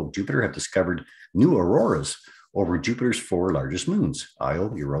shadow of Jupiter have discovered new auroras over Jupiter's 4 largest moons,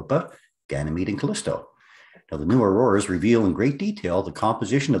 Io, Europa, Ganymede, and Callisto. Now, the new auroras reveal in great detail the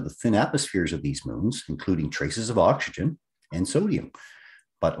composition of the thin atmospheres of these moons, including traces of oxygen and sodium,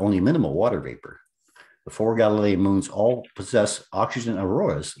 but only minimal water vapor. The 4 Galilean moons all possess oxygen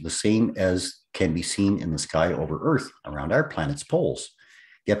auroras, the same as can be seen in the sky over Earth around our planet's poles.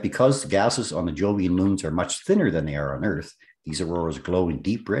 Yet because the gases on the Jovian moons are much thinner than they are on Earth, these auroras glow in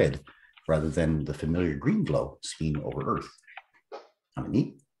deep red rather than the familiar green glow seen over Earth. Kind of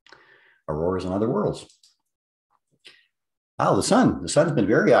neat. Auroras on other worlds. The sun. The sun's been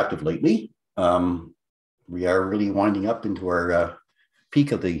very active lately. We are really winding up into our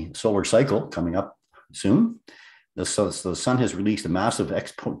peak of the solar cycle coming up soon. The sun has released a massive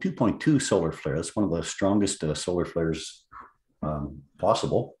 2.2 solar flare. That's one of the strongest solar flares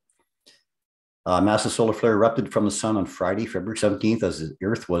possible. A massive solar flare erupted from the sun on Friday, February 17th, as the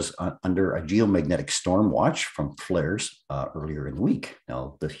Earth was under a geomagnetic storm watch from flares earlier in the week.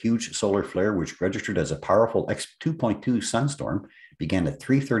 Now, the huge solar flare, which registered as a powerful X2.2 sunstorm, began at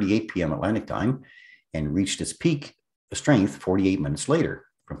 3:38 p.m. Atlantic time and reached its peak strength 48 minutes later.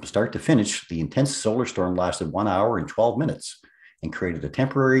 From start to finish, the intense solar storm lasted 1 hour and 12 minutes and created a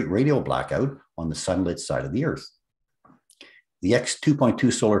temporary radio blackout on the sunlit side of the Earth. The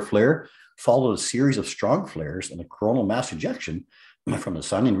X2.2 solar flare followed a series of strong flares and a coronal mass ejection from the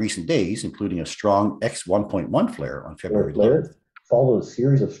sun in recent days, including a strong X1.1 flare on February 11th. Followed a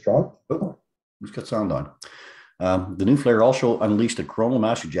series of strong. Oh, who's got sound on? The new flare also unleashed a coronal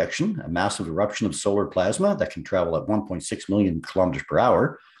mass ejection, a massive eruption of solar plasma that can travel at 1.6 million kilometers per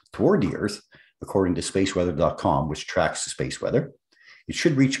hour toward the Earth, according to spaceweather.com, which tracks the space weather. It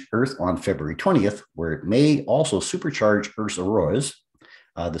should reach Earth on February 20th, where it may also supercharge Earth's auroras.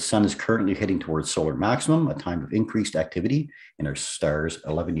 The sun is currently heading towards solar maximum, a time of increased activity in our star's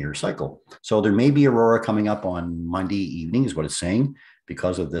 11-year cycle. So there may be aurora coming up on Monday evening, is what it's saying,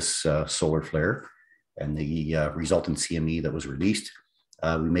 because of this solar flare and the resultant CME that was released.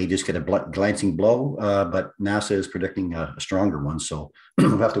 We may just get a glancing blow, but NASA is predicting a stronger one, so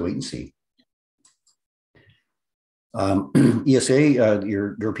we'll have to wait and see. ESA,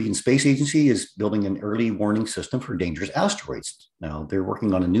 your European Space Agency, is building an early warning system for dangerous asteroids. Now, they're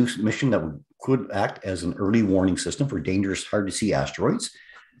working on a new mission that could act as an early warning system for dangerous, hard-to-see asteroids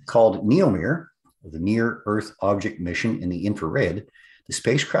called NEOMIR, the Near Earth Object Mission in the Infrared. The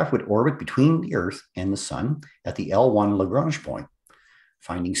spacecraft would orbit between the Earth and the Sun at the L1 Lagrange point,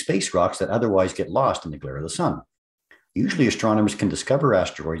 finding space rocks that otherwise get lost in the glare of the Sun. Usually, astronomers can discover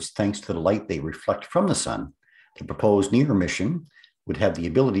asteroids thanks to the light they reflect from the Sun. The proposed NEAR mission would have the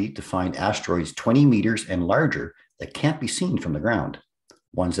ability to find asteroids 20 meters and larger that can't be seen from the ground,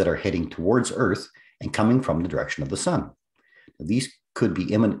 ones that are heading towards Earth and coming from the direction of the Sun. Now, these could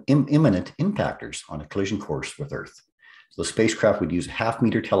be imminent impactors on a collision course with Earth. So the spacecraft would use a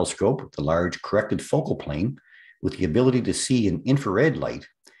half-meter telescope with a large corrected focal plane with the ability to see an infrared light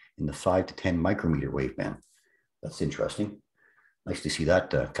in the 5 to 10 micrometer waveband. That's interesting. Nice to see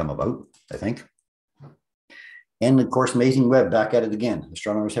that come about, I think. And of course, Amazing Web, back at it again.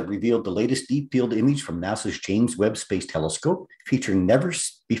 Astronomers have revealed the latest deep field image from NASA's James Webb Space Telescope, featuring never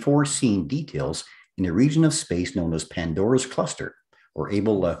before seen details in a region of space known as Pandora's Cluster, or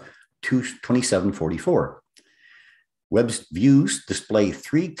Able 2744. Webb's views display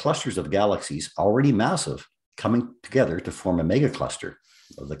 3 clusters of galaxies already massive, coming together to form a megacluster.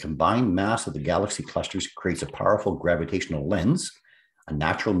 The combined mass of the galaxy clusters creates a powerful gravitational lens, a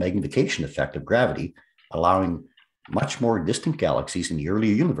natural magnification effect of gravity, allowing much more distant galaxies in the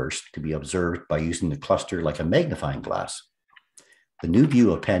earlier universe to be observed by using the cluster like a magnifying glass. The new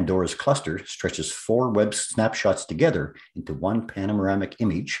view of Pandora's cluster stretches 4 Webb snapshots together into one panoramic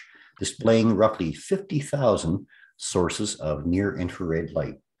image, displaying roughly 50,000 sources of near-infrared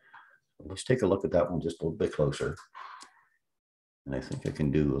light. Let's take a look at that one just a little bit closer. And I think I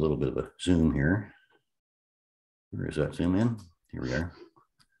can do a little bit of a zoom here. Where is that zoom in? Here we are.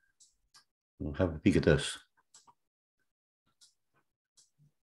 We'll have a peek at this.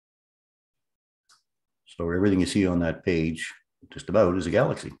 So everything you see on that page, just about, is a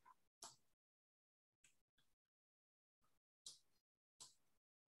galaxy.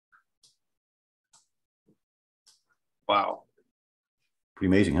 Wow. Pretty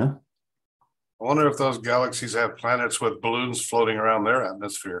amazing, huh? I wonder if those galaxies have planets with balloons floating around their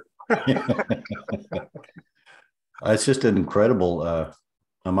atmosphere. It's just an incredible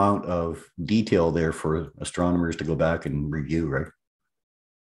amount of detail there for astronomers to go back and review, right?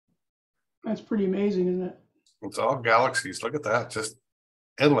 That's pretty amazing, isn't it? It's all galaxies. Look at that. Just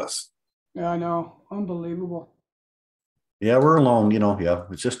endless. Yeah, I know. Unbelievable. Yeah, we're alone, yeah,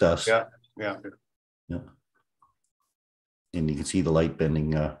 it's just us. Yeah. And you can see the light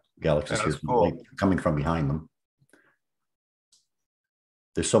bending galaxies here cool. coming from behind them.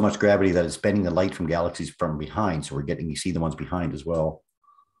 There's so much gravity that it's bending the light from galaxies from behind, so you see the ones behind as well.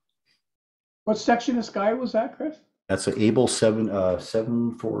 What section of sky was that, Chris? That's an Able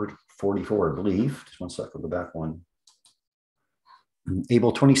 7444, I believe. Just one second, I'll go back one.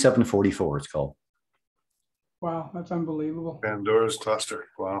 Able 2744, it's called. Wow, that's unbelievable. Pandora's cluster.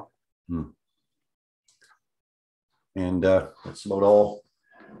 Wow. And that's about all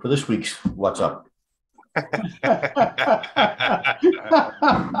for this week's What's Up.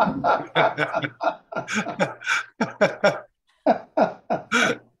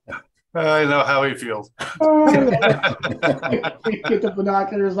 I know how he feels. Get the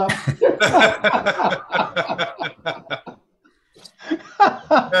binoculars up.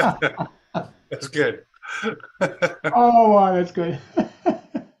 That's good. Oh, wow, that's good.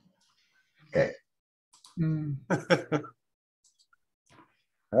 Okay. Mm.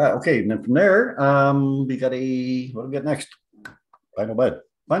 Okay, and then from there, we got what do we got next? Final bud.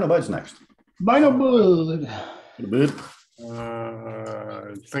 Final bud's next. Final bud. Bud.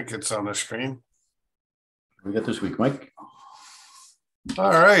 I think it's on the screen. We got this week, Mike.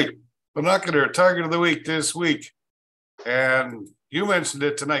 All right. Binocular target of the week this week. And you mentioned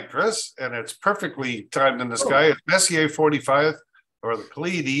it tonight, Chris, and it's perfectly timed in the sky. It's Messier 45, or the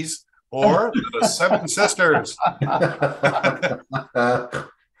Pleiades, or the Seven Sisters.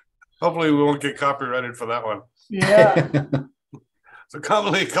 Hopefully we won't get copyrighted for that one. Yeah. So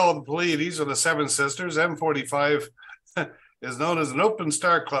commonly called the Pleiades or the Seven Sisters, M45 is known as an open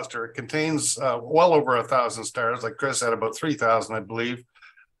star cluster. It contains well over 1,000 stars, like Chris said, about 3,000, I believe,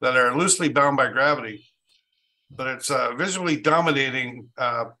 that are loosely bound by gravity. But it's visually dominated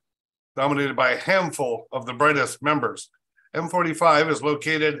by a handful of the brightest members. M45 is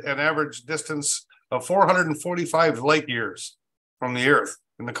located an average distance of 445 light years from the Earth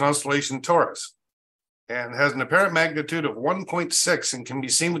in the constellation Taurus, and has an apparent magnitude of 1.6 and can be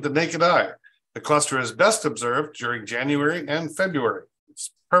seen with the naked eye. The cluster is best observed during January and February.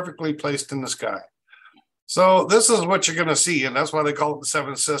 It's perfectly placed in the sky. So this is what you're going to see, and that's why they call it the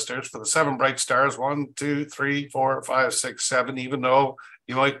Seven Sisters, for the seven bright stars, 1, 2, 3, 4, 5, 6, 7, even though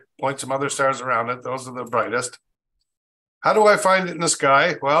you might point some other stars around it. Those are the brightest. How do I find it in the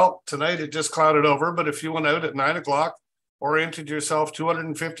sky? Well, tonight it just clouded over, but if you went out at 9 o'clock, oriented yourself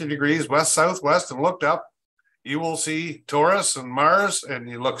 250 degrees west-southwest and looked up, you will see Taurus and Mars, and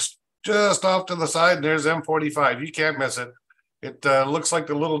you look just off to the side, and there's M45. You can't miss it. It looks like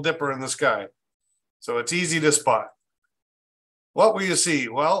the Little Dipper in the sky. So it's easy to spot. What will you see?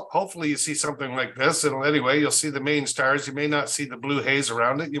 Well, hopefully you see something like this. And anyway, you'll see the main stars. You may not see the blue haze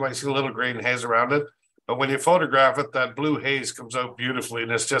around it. You might see a little green haze around it. But when you photograph it, that blue haze comes out beautifully,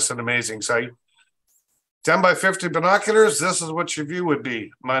 and it's just an amazing sight. 10 by 50 binoculars, this is what your view would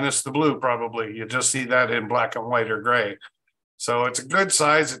be, minus the blue probably. You just see that in black and white or gray. So it's a good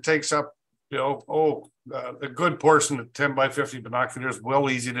size. It takes up, a good portion of 10 by 50 binoculars, well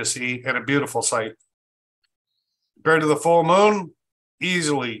easy to see, and a beautiful sight. Compared to the full moon,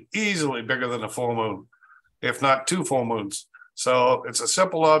 easily bigger than a full moon, if not 2 full moons. So it's a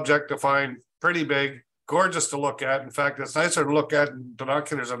simple object to find, pretty big, gorgeous to look at. In fact, it's nicer to look at in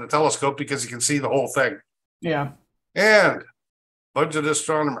binoculars on a telescope because you can see the whole thing. Yeah. And budget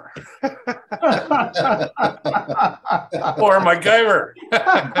astronomer. Or MacGyver.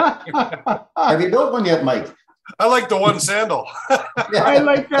 Have you built one yet, Mike? I like the one sandal. I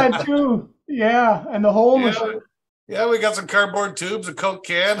like that too. Yeah. And the whole machine. Yeah, we got some cardboard tubes, a Coke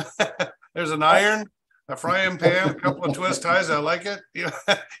can. There's an iron, a frying pan, a couple of twist ties. I like it.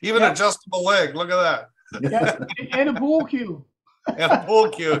 Even adjustable leg. Look at that. Yeah. And a pool cue. And a pool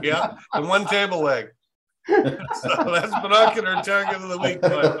cue, yeah. And one table leg. So that's binocular target of the week by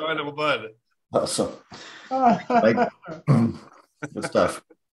Final Bud. Awesome. Like, good stuff.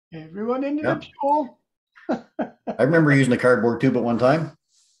 Everyone individual. I remember using a cardboard tube at one time.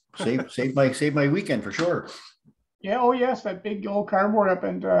 Saved my weekend for sure. Yeah. Oh yes, that big old cardboard up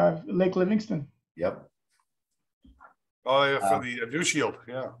in Lake Livingston. Yep. Oh yeah, for the dew shield.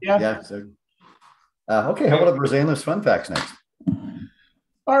 Yeah. Yeah. So, okay. How about Rosanna's fun facts next?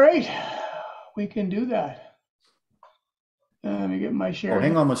 All right, we can do that. Let me get my share. Oh,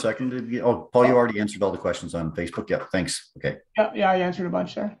 hang on 1 second. Paul, you already answered all the questions on Facebook. Yeah, thanks. Okay. Yeah, I answered a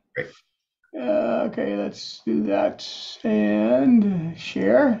bunch there. Great. Okay, let's do that and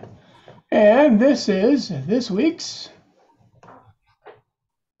share. And this is this week's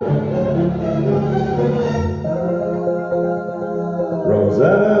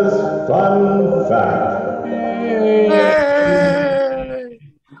Rosanna's Fun Fact. Hey.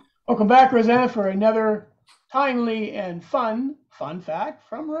 Welcome back, Rosanna, for another timely and fun fact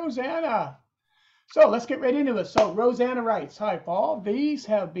from Rosanna. So let's get right into it. So Rosanna writes, hi, Paul. There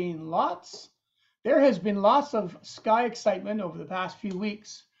has been lots of sky excitement over the past few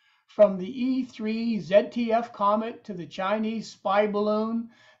weeks, from the E3 ZTF comet to the Chinese spy balloon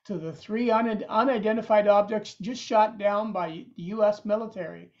to the 3 unidentified objects just shot down by the U.S.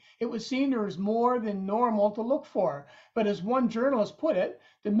 military. It would seem there is more than normal to look for. But as one journalist put it,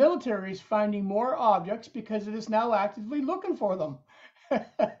 the military is finding more objects because it is now actively looking for them.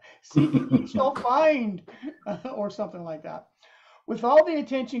 Seeking ye shall find, or something like that. With all the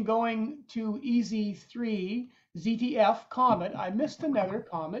attention going to EZ3 ZTF comet, I missed another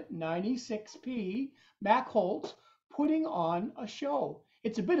comet, 96P Mach-Holtz, putting on a show.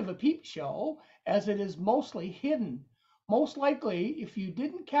 It's a bit of a peep show, as it is mostly hidden. Most likely, if you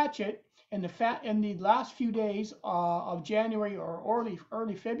didn't catch it, in the last few days of January or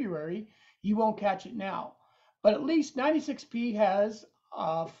early February, you won't catch it now. But at least 96P has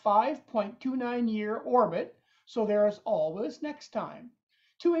a 5.29 year orbit, so there is always next time.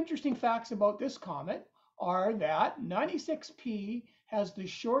 Two interesting facts about this comet are that 96P has the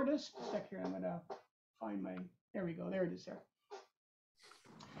shortest, here, I'm gonna find my, there we go, there it is there.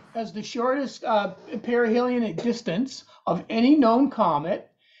 Has the shortest perihelion distance of any known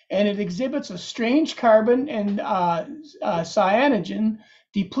comet, and it exhibits a strange carbon and cyanogen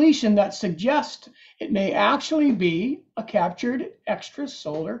depletion that suggests it may actually be a captured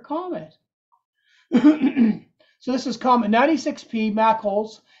extrasolar comet. So this is comet 96P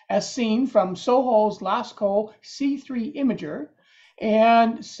Machholz as seen from SOHO's LASCO C3 imager.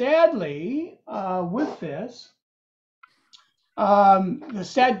 And sadly, with this, the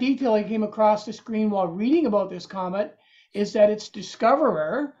sad detail I came across the screen while reading about this comet is that its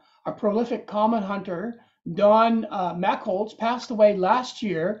discoverer, a prolific comet hunter, Don Machholz, passed away last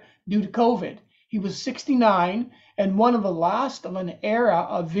year due to COVID. He was 69 and one of the last of an era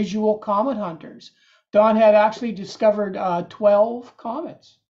of visual comet hunters. Don had actually discovered 12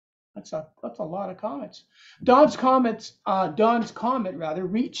 comets. That's a lot of comets. Don's comet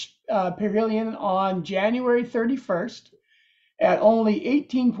reached perihelion on January 31st at only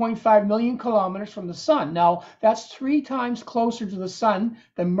 18.5 million kilometers from the sun. Now, that's 3 times closer to the sun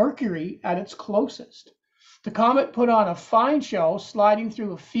than Mercury at its closest. The comet put on a fine show, sliding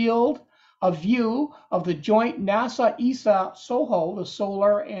through a field of view of the joint NASA-ESA SOHO, the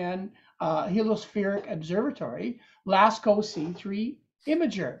Solar and Heliospheric Observatory, LASCO C3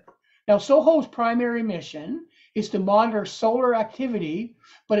 imager. Now, SOHO's primary mission is to monitor solar activity,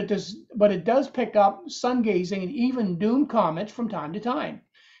 but it does pick up sun gazing and even doomed comets from time to time.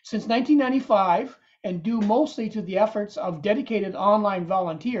 Since 1995, and due mostly to the efforts of dedicated online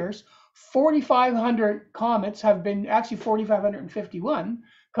volunteers, 4,500 comets have been, actually 4,551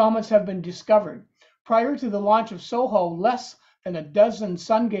 comets have been discovered. Prior to the launch of SOHO, less than a dozen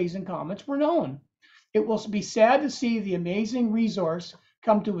sun-gazing comets were known. It will be sad to see the amazing resource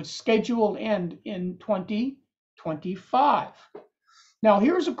come to its scheduled end in 2025. Now,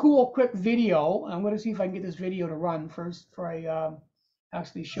 here's a cool quick video. I'm going to see if I can get this video to run first before I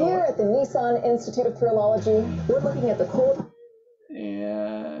actually show Here it. at the Nissan Institute of Petrology, we're looking at the cold.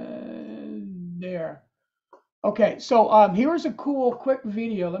 And there. Okay, so here's a cool quick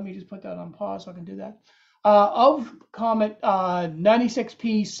video. Let me just put that on pause so I can do that. Of comet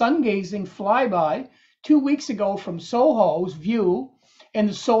 96P sun-gazing flyby 2 weeks ago from SOHO's view in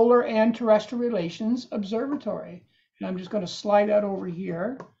the Solar and Terrestrial Relations Observatory. And I'm just going to slide that over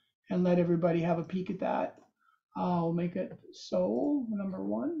here and let everybody have a peek at that. I'll make it so number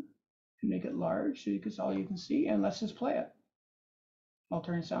 1 and make it large so that's all you can see. And let's just play it. I'll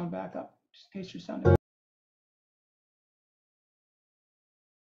turn sound back up just in case your sound.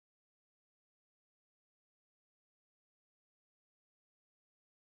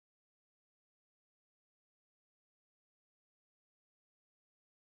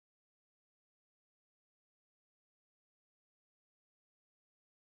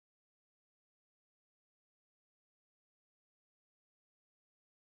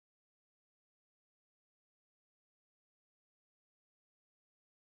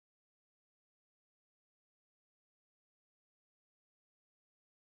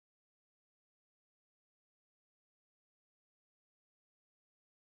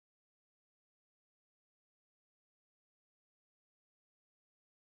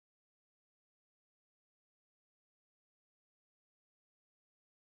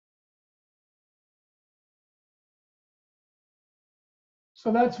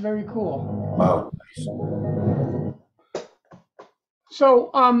 So that's very cool. Wow.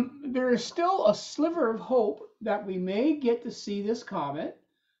 So there is still a sliver of hope that we may get to see this comet.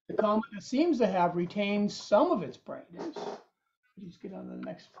 The comet seems to have retained some of its brightness. Just get on to the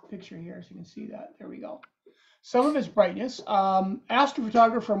next picture here so you can see that. There we go. Some of its brightness.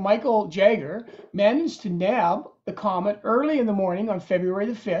 Astrophotographer Michael Jagger managed to nab the comet early in the morning on February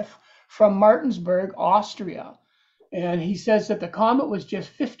the 5th from Martinsburg, Austria. And he says that the comet was just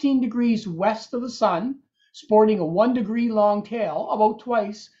 15 degrees west of the sun, sporting a 1 degree long tail, about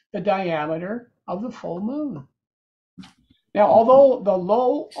twice the diameter of the full moon. Now, although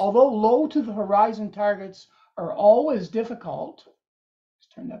low to the horizon targets are always difficult, let's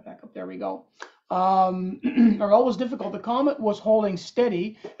turn that back up, there we go, are always difficult, the comet was holding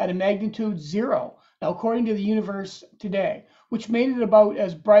steady at a magnitude 0. Now, according to the universe today, which made it about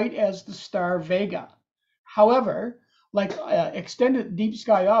as bright as the star Vega. However, like extended deep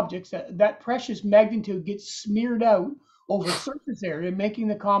sky objects, that precious magnitude gets smeared out over surface area, making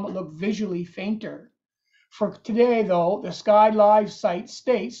the comet look visually fainter. For today, though, the Sky Live site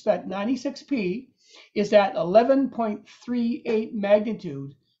states that 96P is at 11.38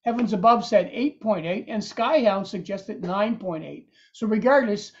 magnitude. Heavens Above said 8.8, and Skyhound suggested 9.8. So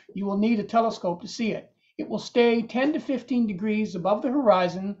regardless, you will need a telescope to see it. It will stay 10 to 15 degrees above the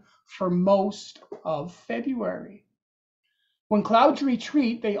horizon for most of February. When clouds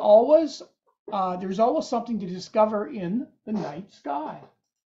retreat, there's always something to discover in the night sky.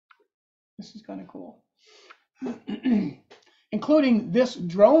 This is kind of cool. Including this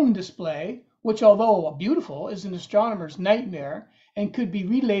drone display, which, although beautiful, is an astronomer's nightmare and could be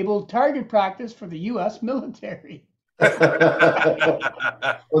relabeled target practice for the U.S. military. Or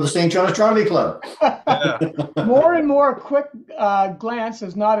the St. John Astronomy Club. More and more quick glance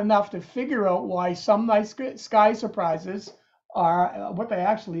is not enough to figure out why some night sky surprises are what they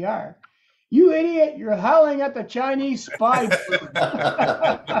actually are. You idiot, you're howling at the Chinese spy balloon.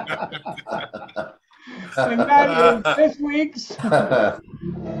 And that is this week's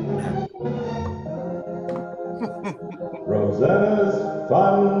Rosanna's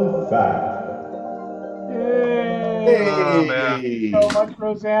Fun Fact. Yay. Oh, man. Hey. So much,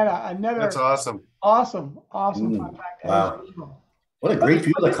 Rosanna. Another That's awesome. awesome fun fact. Wow. What a great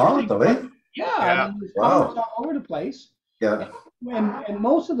view of the comet, though, eh? Yeah, Yeah. I mean, there's Wow. comets all over the place. Yeah. And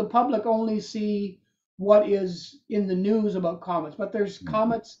most of the public only see what is in the news about comets, but there's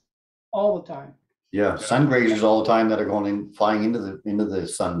comets all the time. Yeah, sun grazers all the time that are going in, flying into the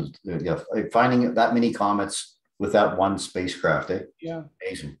sun. Yeah, finding that many comets with that one spacecraft, eh? Yeah.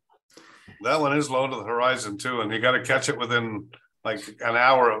 Amazing. That one is low to the horizon too, and you got to catch it within like an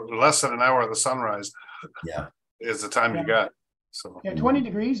hour, less than an hour of the sunrise. Yeah. Is the time you got. So Yeah, 20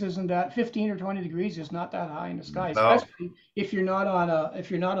 degrees isn't that 15 or 20 degrees is not that high in the sky, No. especially if you're not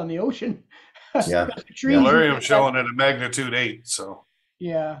on the ocean. Yeah. The trees, Valerium's showing at a magnitude 8. So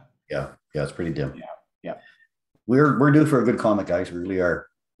Yeah. Yeah, it's pretty dim. Yeah. We're due for a good comet, guys. We really are.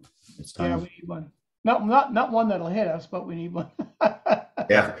 It's Yeah, time. we need one. Not one that'll hit us, but we need one.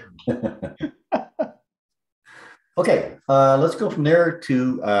 Yeah. Okay, let's go from there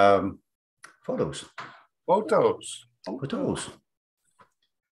to photos. photos. Photos.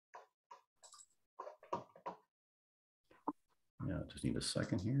 Yeah, just need a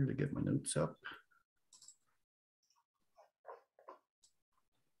second here to get my notes up.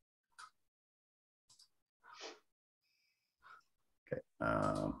 Okay.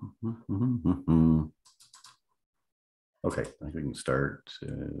 Okay, I think we can start.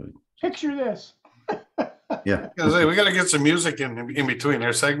 Picture this. Yeah. We got to get some music in between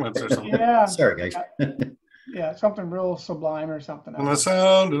their segments or something. Yeah. Sorry, guys. Yeah, something real sublime or something. And the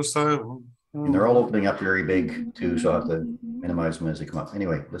sound of silence. And they're all opening up very big too, so I have to minimize them as they come up.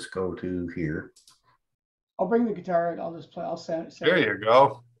 Anyway, let's go to here. I'll bring the guitar and I'll just play. I'll send There you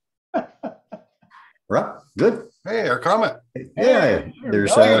go. We're up. Good. Hey, our comment. Yeah,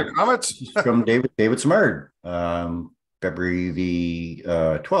 there's comments from David Samard, February the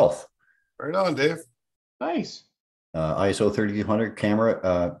 12th. Right on, Dave. Nice. ISO 3200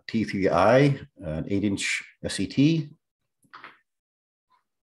 camera, T3i, an 8-inch SET.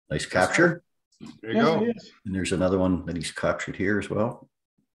 Nice capture. There you go. It is. And there's another one that he's captured here as well.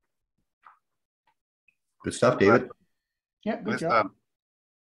 Good stuff, David. Yeah, good Nice job. done.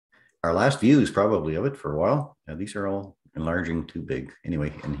 Our last views probably of it for a while. These are all enlarging too big.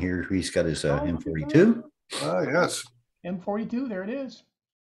 Anyway, and here he's got his M42. Oh, yes. M42, there it is.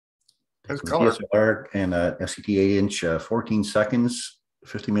 His color. DSLR and SET 8-inch, 14 seconds,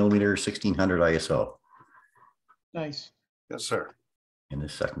 50 millimeter, 1600 ISO. Nice. Yes, sir. And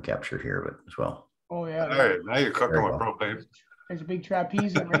this second capture here of it as well. Oh, yeah. All right. Now you're cooking Very with well. propane. There's a big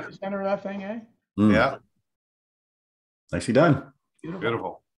trapeze right in the center of that thing, eh? Mm, Yeah. Nicely done. Beautiful.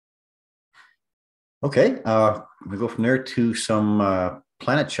 Beautiful. Okay, we go from there to some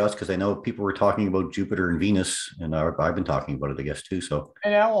planet shots because I know people were talking about Jupiter and Venus, and I've been talking about it, I guess, too. So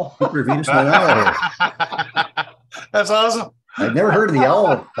An owl. Jupiter, Venus, and an owl here. That's awesome. I've never heard of the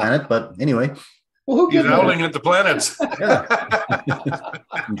owl planet, but anyway, Well, who He's gives howling at the planets. yeah,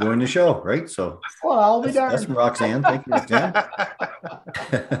 enjoying the show, right? So Well, I'll be that's from darned. Roxanne. Thank you, Roxanne.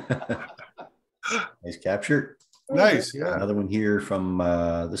 Nice capture. Nice. Yeah. Another one here from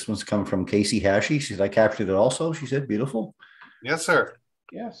this one's come from Casey Hashi. She said, I captured it also. She said, beautiful. Yes, sir.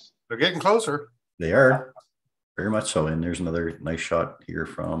 Yes. They're getting closer. They are very much so. And there's another nice shot here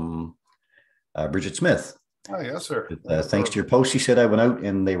from Bridget Smith. Oh, yes, sir. Thanks to your post, she said, I went out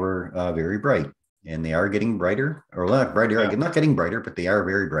and they were very bright, and they are getting brighter, or not brighter, Yeah. not getting brighter, but they are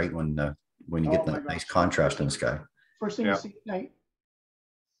very bright when you Oh get my that nice gosh. contrast in the sky. First thing Yeah. you see at night.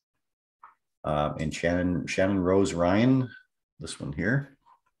 And Shannon Rose Ryan, this one here,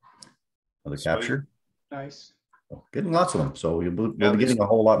 another Sweet. capture. Nice. Getting lots of them. So we'll be Yeah, getting a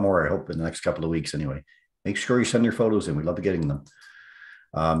whole lot more, I hope, in the next couple of weeks anyway. Make sure you send your photos in. We love getting them.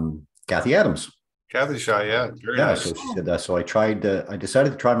 Kathy Adams. Kathy shot, yeah. Very Yeah, nice. so she said that. So I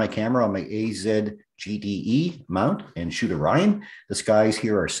decided to try my camera on my AZ GDE mount and shoot Orion. The skies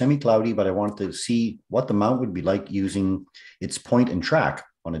here are semi-cloudy, but I wanted to see what the mount would be like using its point and track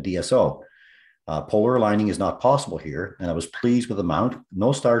on a DSO. Polar aligning is not possible here, and I was pleased with the mount.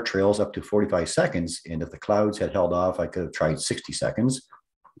 No star trails up to 45 seconds, and if the clouds had held off, I could have tried 60 seconds.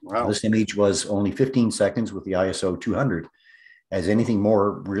 Wow. This image was only 15 seconds with the ISO 200, as anything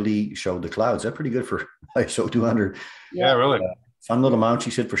more really showed the clouds. That's pretty good for ISO 200. Yeah, really. Fun little mount,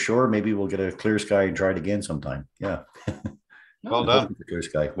 she said, for sure. Maybe we'll get a clear sky and try it again sometime. Yeah. Well done. Clear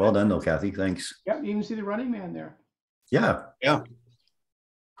sky. Well done, though, Kathy. Thanks. Yeah, you can see the Running Man there. Yeah. Yeah.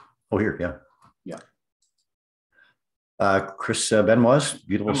 Oh, here. Yeah. Yeah. Chris Benoit's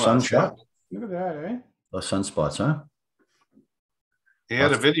beautiful Benoit's, sun shot. Look at that, eh? Those sunspots, huh? He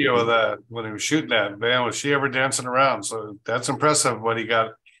had a video of that when he was shooting that. Man, was she ever dancing around? So that's impressive what he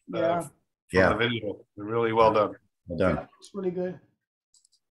got Yeah. from Yeah. the video. Really well done. Well done. Yeah, it's really good.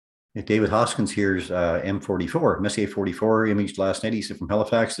 David Hoskins here's M44, Messier 44 imaged last night. He said from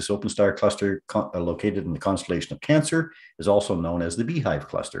Halifax, this open star cluster located in the constellation of Cancer is also known as the Beehive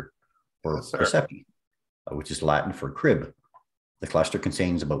Cluster, or Yes, sir. Persepi, which is Latin for crib. The cluster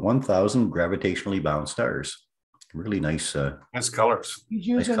contains about 1,000 gravitationally bound stars. Really nice. Nice colors. He's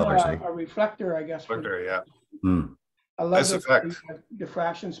Nice using colors, eh? a reflector, I guess. Look there, yeah. I love Nice the effect.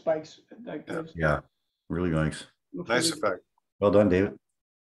 diffraction spikes. Like Yeah. those. Yeah, really nice. Looks Nice really effect. Well done, David.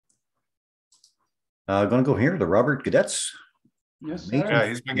 Going to go here to Robert Gadetz. good. Yes, Nature- sir. Yeah,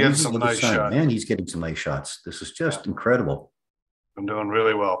 he's been getting Amazing some with the nice sun. shots. Man, he's getting some nice shots. This is just incredible. Been doing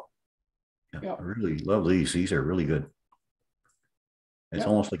really well. Yeah, Yeah. I really love these. These are really good. It's Yeah.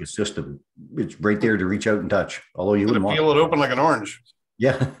 almost like it's just it's right there to reach out and touch. Although you Gonna wouldn't peel want. it open like an orange.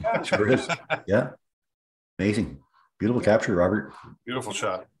 Yeah, it sure is. Yeah, amazing, beautiful capture, Robert. Beautiful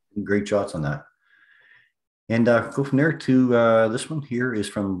shot. Great shots on that. And go from there to this one here is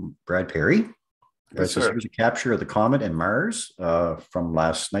from Brad Perry. Brad Yes, says sir. here's a capture of the comet and Mars from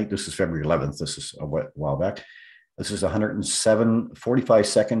last night. This is February 11th. This is a while back. This is 107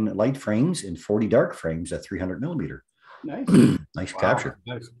 45-second light frames and 40 dark frames at 300 millimeter. Nice. Nice Wow. capture.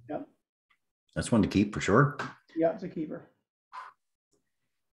 Nice. That's one to keep for sure. Yeah, it's a keeper.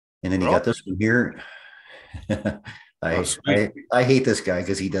 And then you Well- got this one here. Oh, sweet. I hate this guy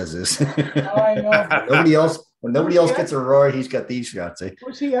because he does this. I know. When nobody else gets Aurora, he's got these shots. Eh?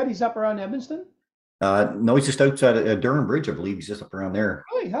 Where's he at? He's up around Evanston? No, he's just outside of Durham Bridge, I believe. He's just up around there.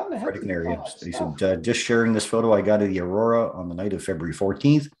 Really? How in the heck? Fredericton did he area. follow that He stuff? said, just sharing this photo I got of the Aurora on the night of February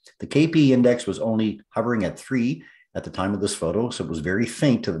 14th. The KP index was only hovering at 3 at the time of this photo, so it was very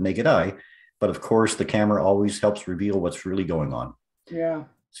faint to the naked eye. But of course, the camera always helps reveal what's really going on. Yeah.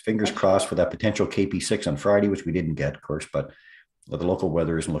 Fingers crossed for that potential KP6 on Friday, which we didn't get, of course, but the local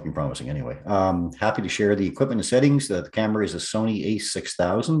weather isn't looking promising anyway. Happy to share the equipment and settings. The camera is a Sony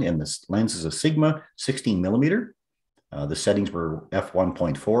a6000 and the lens is a Sigma 16 millimeter. The settings were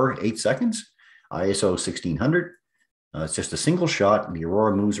f1.4, 8 seconds, ISO 1600. It's just a single shot, and the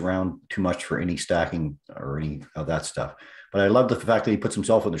Aurora moves around too much for any stacking or any of that stuff. But I love the fact that he puts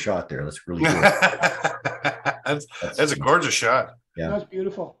himself in the shot there. That's really cool. That's a gorgeous shot. Yeah. That's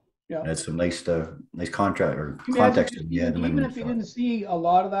beautiful. Yeah. That's some nice contrast or Can you context. imagine Yeah, even if you didn't see a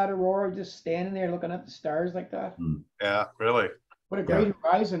lot of that aurora, just standing there looking at the stars like that. Yeah, really. What a great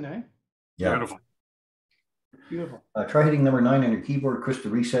horizon, eh? yeah. Beautiful. Beautiful. Try hitting number 9 on your keyboard, Chris, to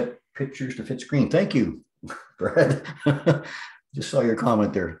reset pictures to fit screen. Thank you, Brad. Just saw your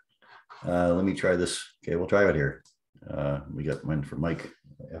comment there. Let me try this. Okay, we'll try it here. We got one for Mike.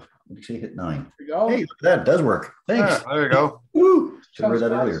 What did you say? Hit 9. There we go. Hey, look at that. It does work. Thanks. Yeah, there you go. Woo! Should have read that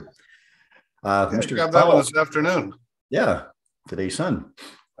Sounds earlier. I Mr. got that one Powell. this afternoon. Yeah, today's sun.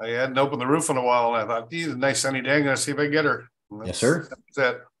 I hadn't opened the roof in a while, and I thought, geez, a nice sunny day. I'm going to see if I can get her. And Yes, sir. That's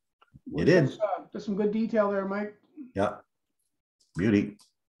it. You did. There's some good detail there, Mike. Yeah. Beauty.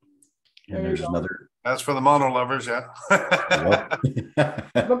 There And you there's go. another. That's for the mono lovers, yeah.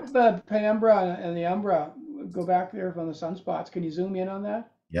 Look at the penumbra and the umbra. Go back there from the sunspots. Can you zoom in on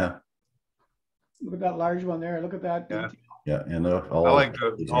that? Yeah. Look at that large one there. Look at that. Yeah. detail. Yeah. And I like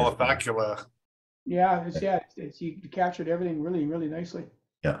all the facula. Yeah, it's you captured everything really, really nicely.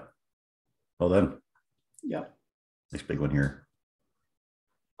 Yeah. Well done. Yeah. Nice big one here.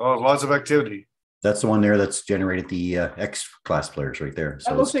 Oh, lots of activity. That's the one there that's generated the X class players right there.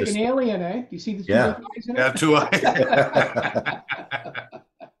 That looks like an alien, eh? Do you see the two Yeah. big eyes in it? Yeah, 2 eyes.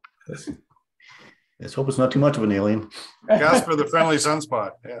 Let's hope it's not too much of an alien. Casper the Friendly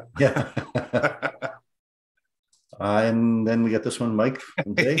Sunspot. Yeah. Yeah. And then we got this one, Mike,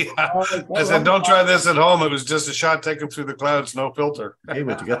 from today. Yeah. I said, don't try this at home. It was just a shot taken through the clouds, no filter. Okay,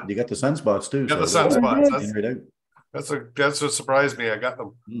 but you got the sunspots too. Got the so sunspots. That's what surprised me. I got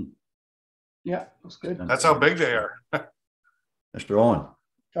them. Yeah, that's good. That's how big they are. Mr. Owen.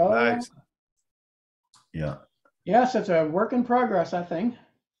 Oh, Nice. Yeah. yes, it's a work in progress, I think.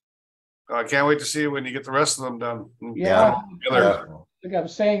 I can't wait to see when you get the rest of them done. Yeah. Together. Like I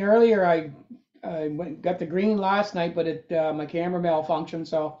was saying earlier, I got the green last night, but my camera malfunctioned,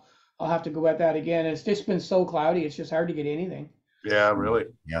 so I'll have to go at that again. It's just been so cloudy; it's just hard to get anything. Yeah, really.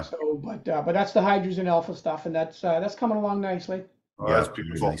 Yeah. So, but that's the hydrogen alpha stuff, and that's coming along nicely. Oh, Yeah, that's really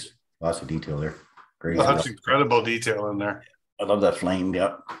beautiful. nice. Lots of detail there. Great. That's incredible detail in there. I love that flame.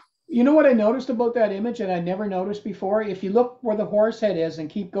 Yeah. You know what I noticed about that image, and I never noticed before? If you look where the horse head is and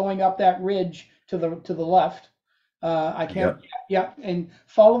keep going up that ridge to the left, I can't. Yeah, and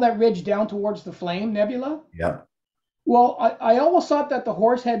follow that ridge down towards the flame nebula. Yeah. Well, I always thought that the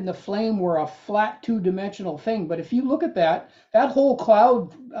horse head and the flame were a flat two-dimensional thing, but if you look at that whole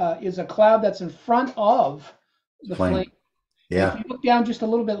cloud is a cloud that's in front of the flame. Yeah. If you look down just a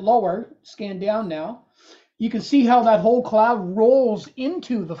little bit lower, scan down now, you can see how that whole cloud rolls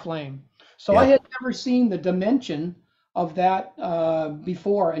into the flame. So I had never seen the dimension of that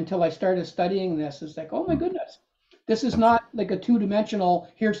before until I started studying this. It's like, oh my goodness, this is not like a two-dimensional,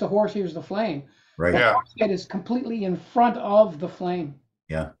 here's the horse, here's the flame. Right. The horse head is completely in front of the flame.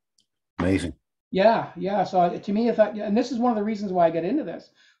 Yeah. Amazing. Yeah. So to me, and this is one of the reasons why I got into this,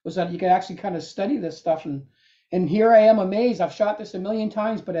 was that you could actually kind of study this stuff. And here I am amazed. I've shot this a million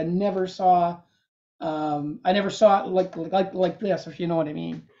times, but I never saw it like this, if you know what I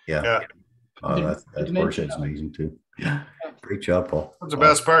mean. Yeah. That horse head's amazing too. Yeah. Great job, Paul. That's the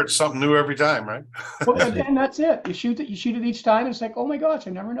best part. Something new every time, right? Well, and that's it. You shoot it each time. And it's like, oh my gosh,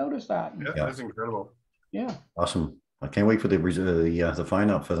 I never noticed that. Yeah, that's incredible. Yeah. Awesome. I can't wait for the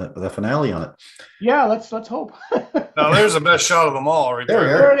final for the finale on it. Yeah, let's hope. Now there's the best shot of them all, right there.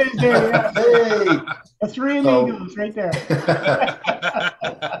 There it is, there. Yeah. Hey. The three amigos right there.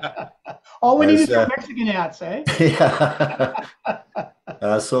 All we need is some Mexican hats, eh? Yeah.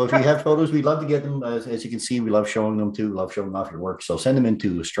 So if you have photos, we'd love to get them. As you can see, we love showing them too. Love showing off your work. So send them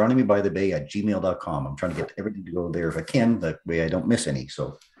into astronomybythebay@gmail.com. I'm trying to get everything to go there if I can. That way I don't miss any.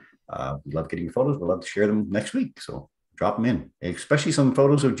 So we love getting your photos. We'd love to share them next week. So drop them in, especially some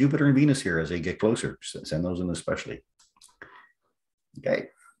photos of Jupiter and Venus here as they get closer. Send those in especially. Okay.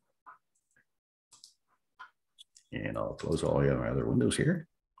 And I'll close all the other windows here.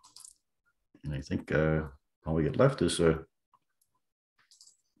 And I think all we get left is a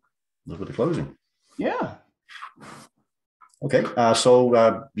little bit of closing. Yeah. Okay.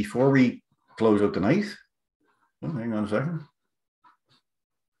 So before we close out tonight, hang on a second.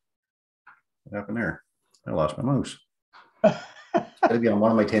 What happened there? I lost my mouse. It's got to be on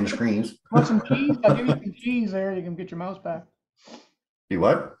one of my 10 screens. Want some cheese? I'll give you some cheese there. You can get your mouse back. You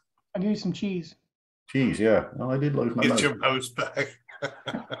what? I'll give you some cheese. Cheese, yeah. Well, I did lose my mouse. Get your mouse back.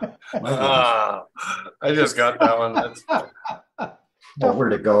 I just got that one. Oh,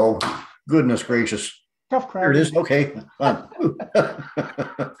 where'd it go? Goodness gracious. Tough crowd. Here it is. Okay.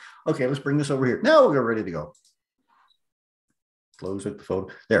 Okay, let's bring this over here. Now we're ready to go. Close out the photo.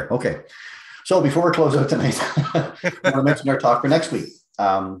 There. Okay. So before we close out tonight, I want to mention our talk for next week.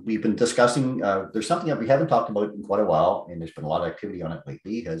 We've been discussing, there's something that we haven't talked about in quite a while, and there's been a lot of activity on it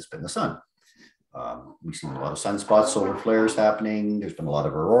lately, has been the sun. We've seen a lot of sunspots, solar flares happening. There's been a lot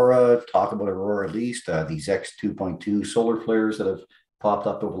of aurora, talk about aurora at least, these X2.2 solar flares that have popped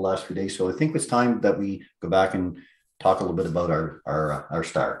up over the last few days. So I think it's time that we go back and talk a little bit about our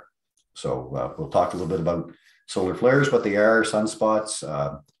star. So we'll talk a little bit about solar flares, what they are, sunspots,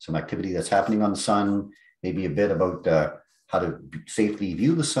 some activity that's happening on the sun, maybe a bit about how to safely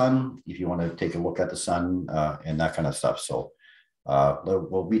view the sun if you want to take a look at the sun and that kind of stuff. So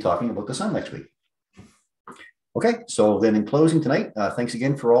we'll be talking about the sun next week. Okay, so then in closing tonight, thanks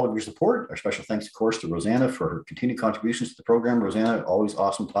again for all of your support. Our special thanks, of course, to Rosanna for her continued contributions to the program. Rosanna, always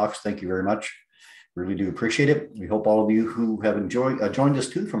awesome talks. Thank you very much. Really do appreciate it. We hope all of you who have joined us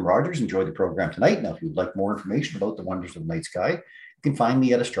too from Rogers enjoyed the program tonight. Now, if you'd like more information about the wonders of the night sky, you can find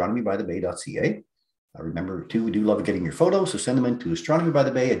me at astronomybythebay.ca. Remember, too, we do love getting your photos, so send them in to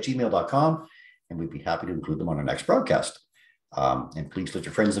astronomybythebay@gmail.com, and we'd be happy to include them on our next broadcast. And please let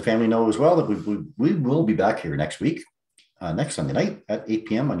your friends and family know as well that we will be back here next week, next Sunday night at 8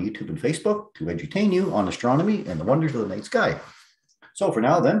 p.m. on YouTube and Facebook to entertain you on astronomy and the wonders of the night sky. So for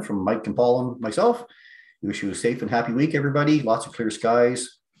now then, from Mike and Paul and myself, we wish you a safe and happy week, everybody. Lots of clear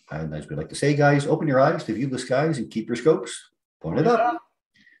skies, And as we like to say, guys, open your eyes to view the skies and keep your scopes pointed up.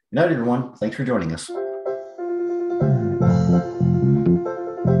 Good night, everyone. Thanks for joining us.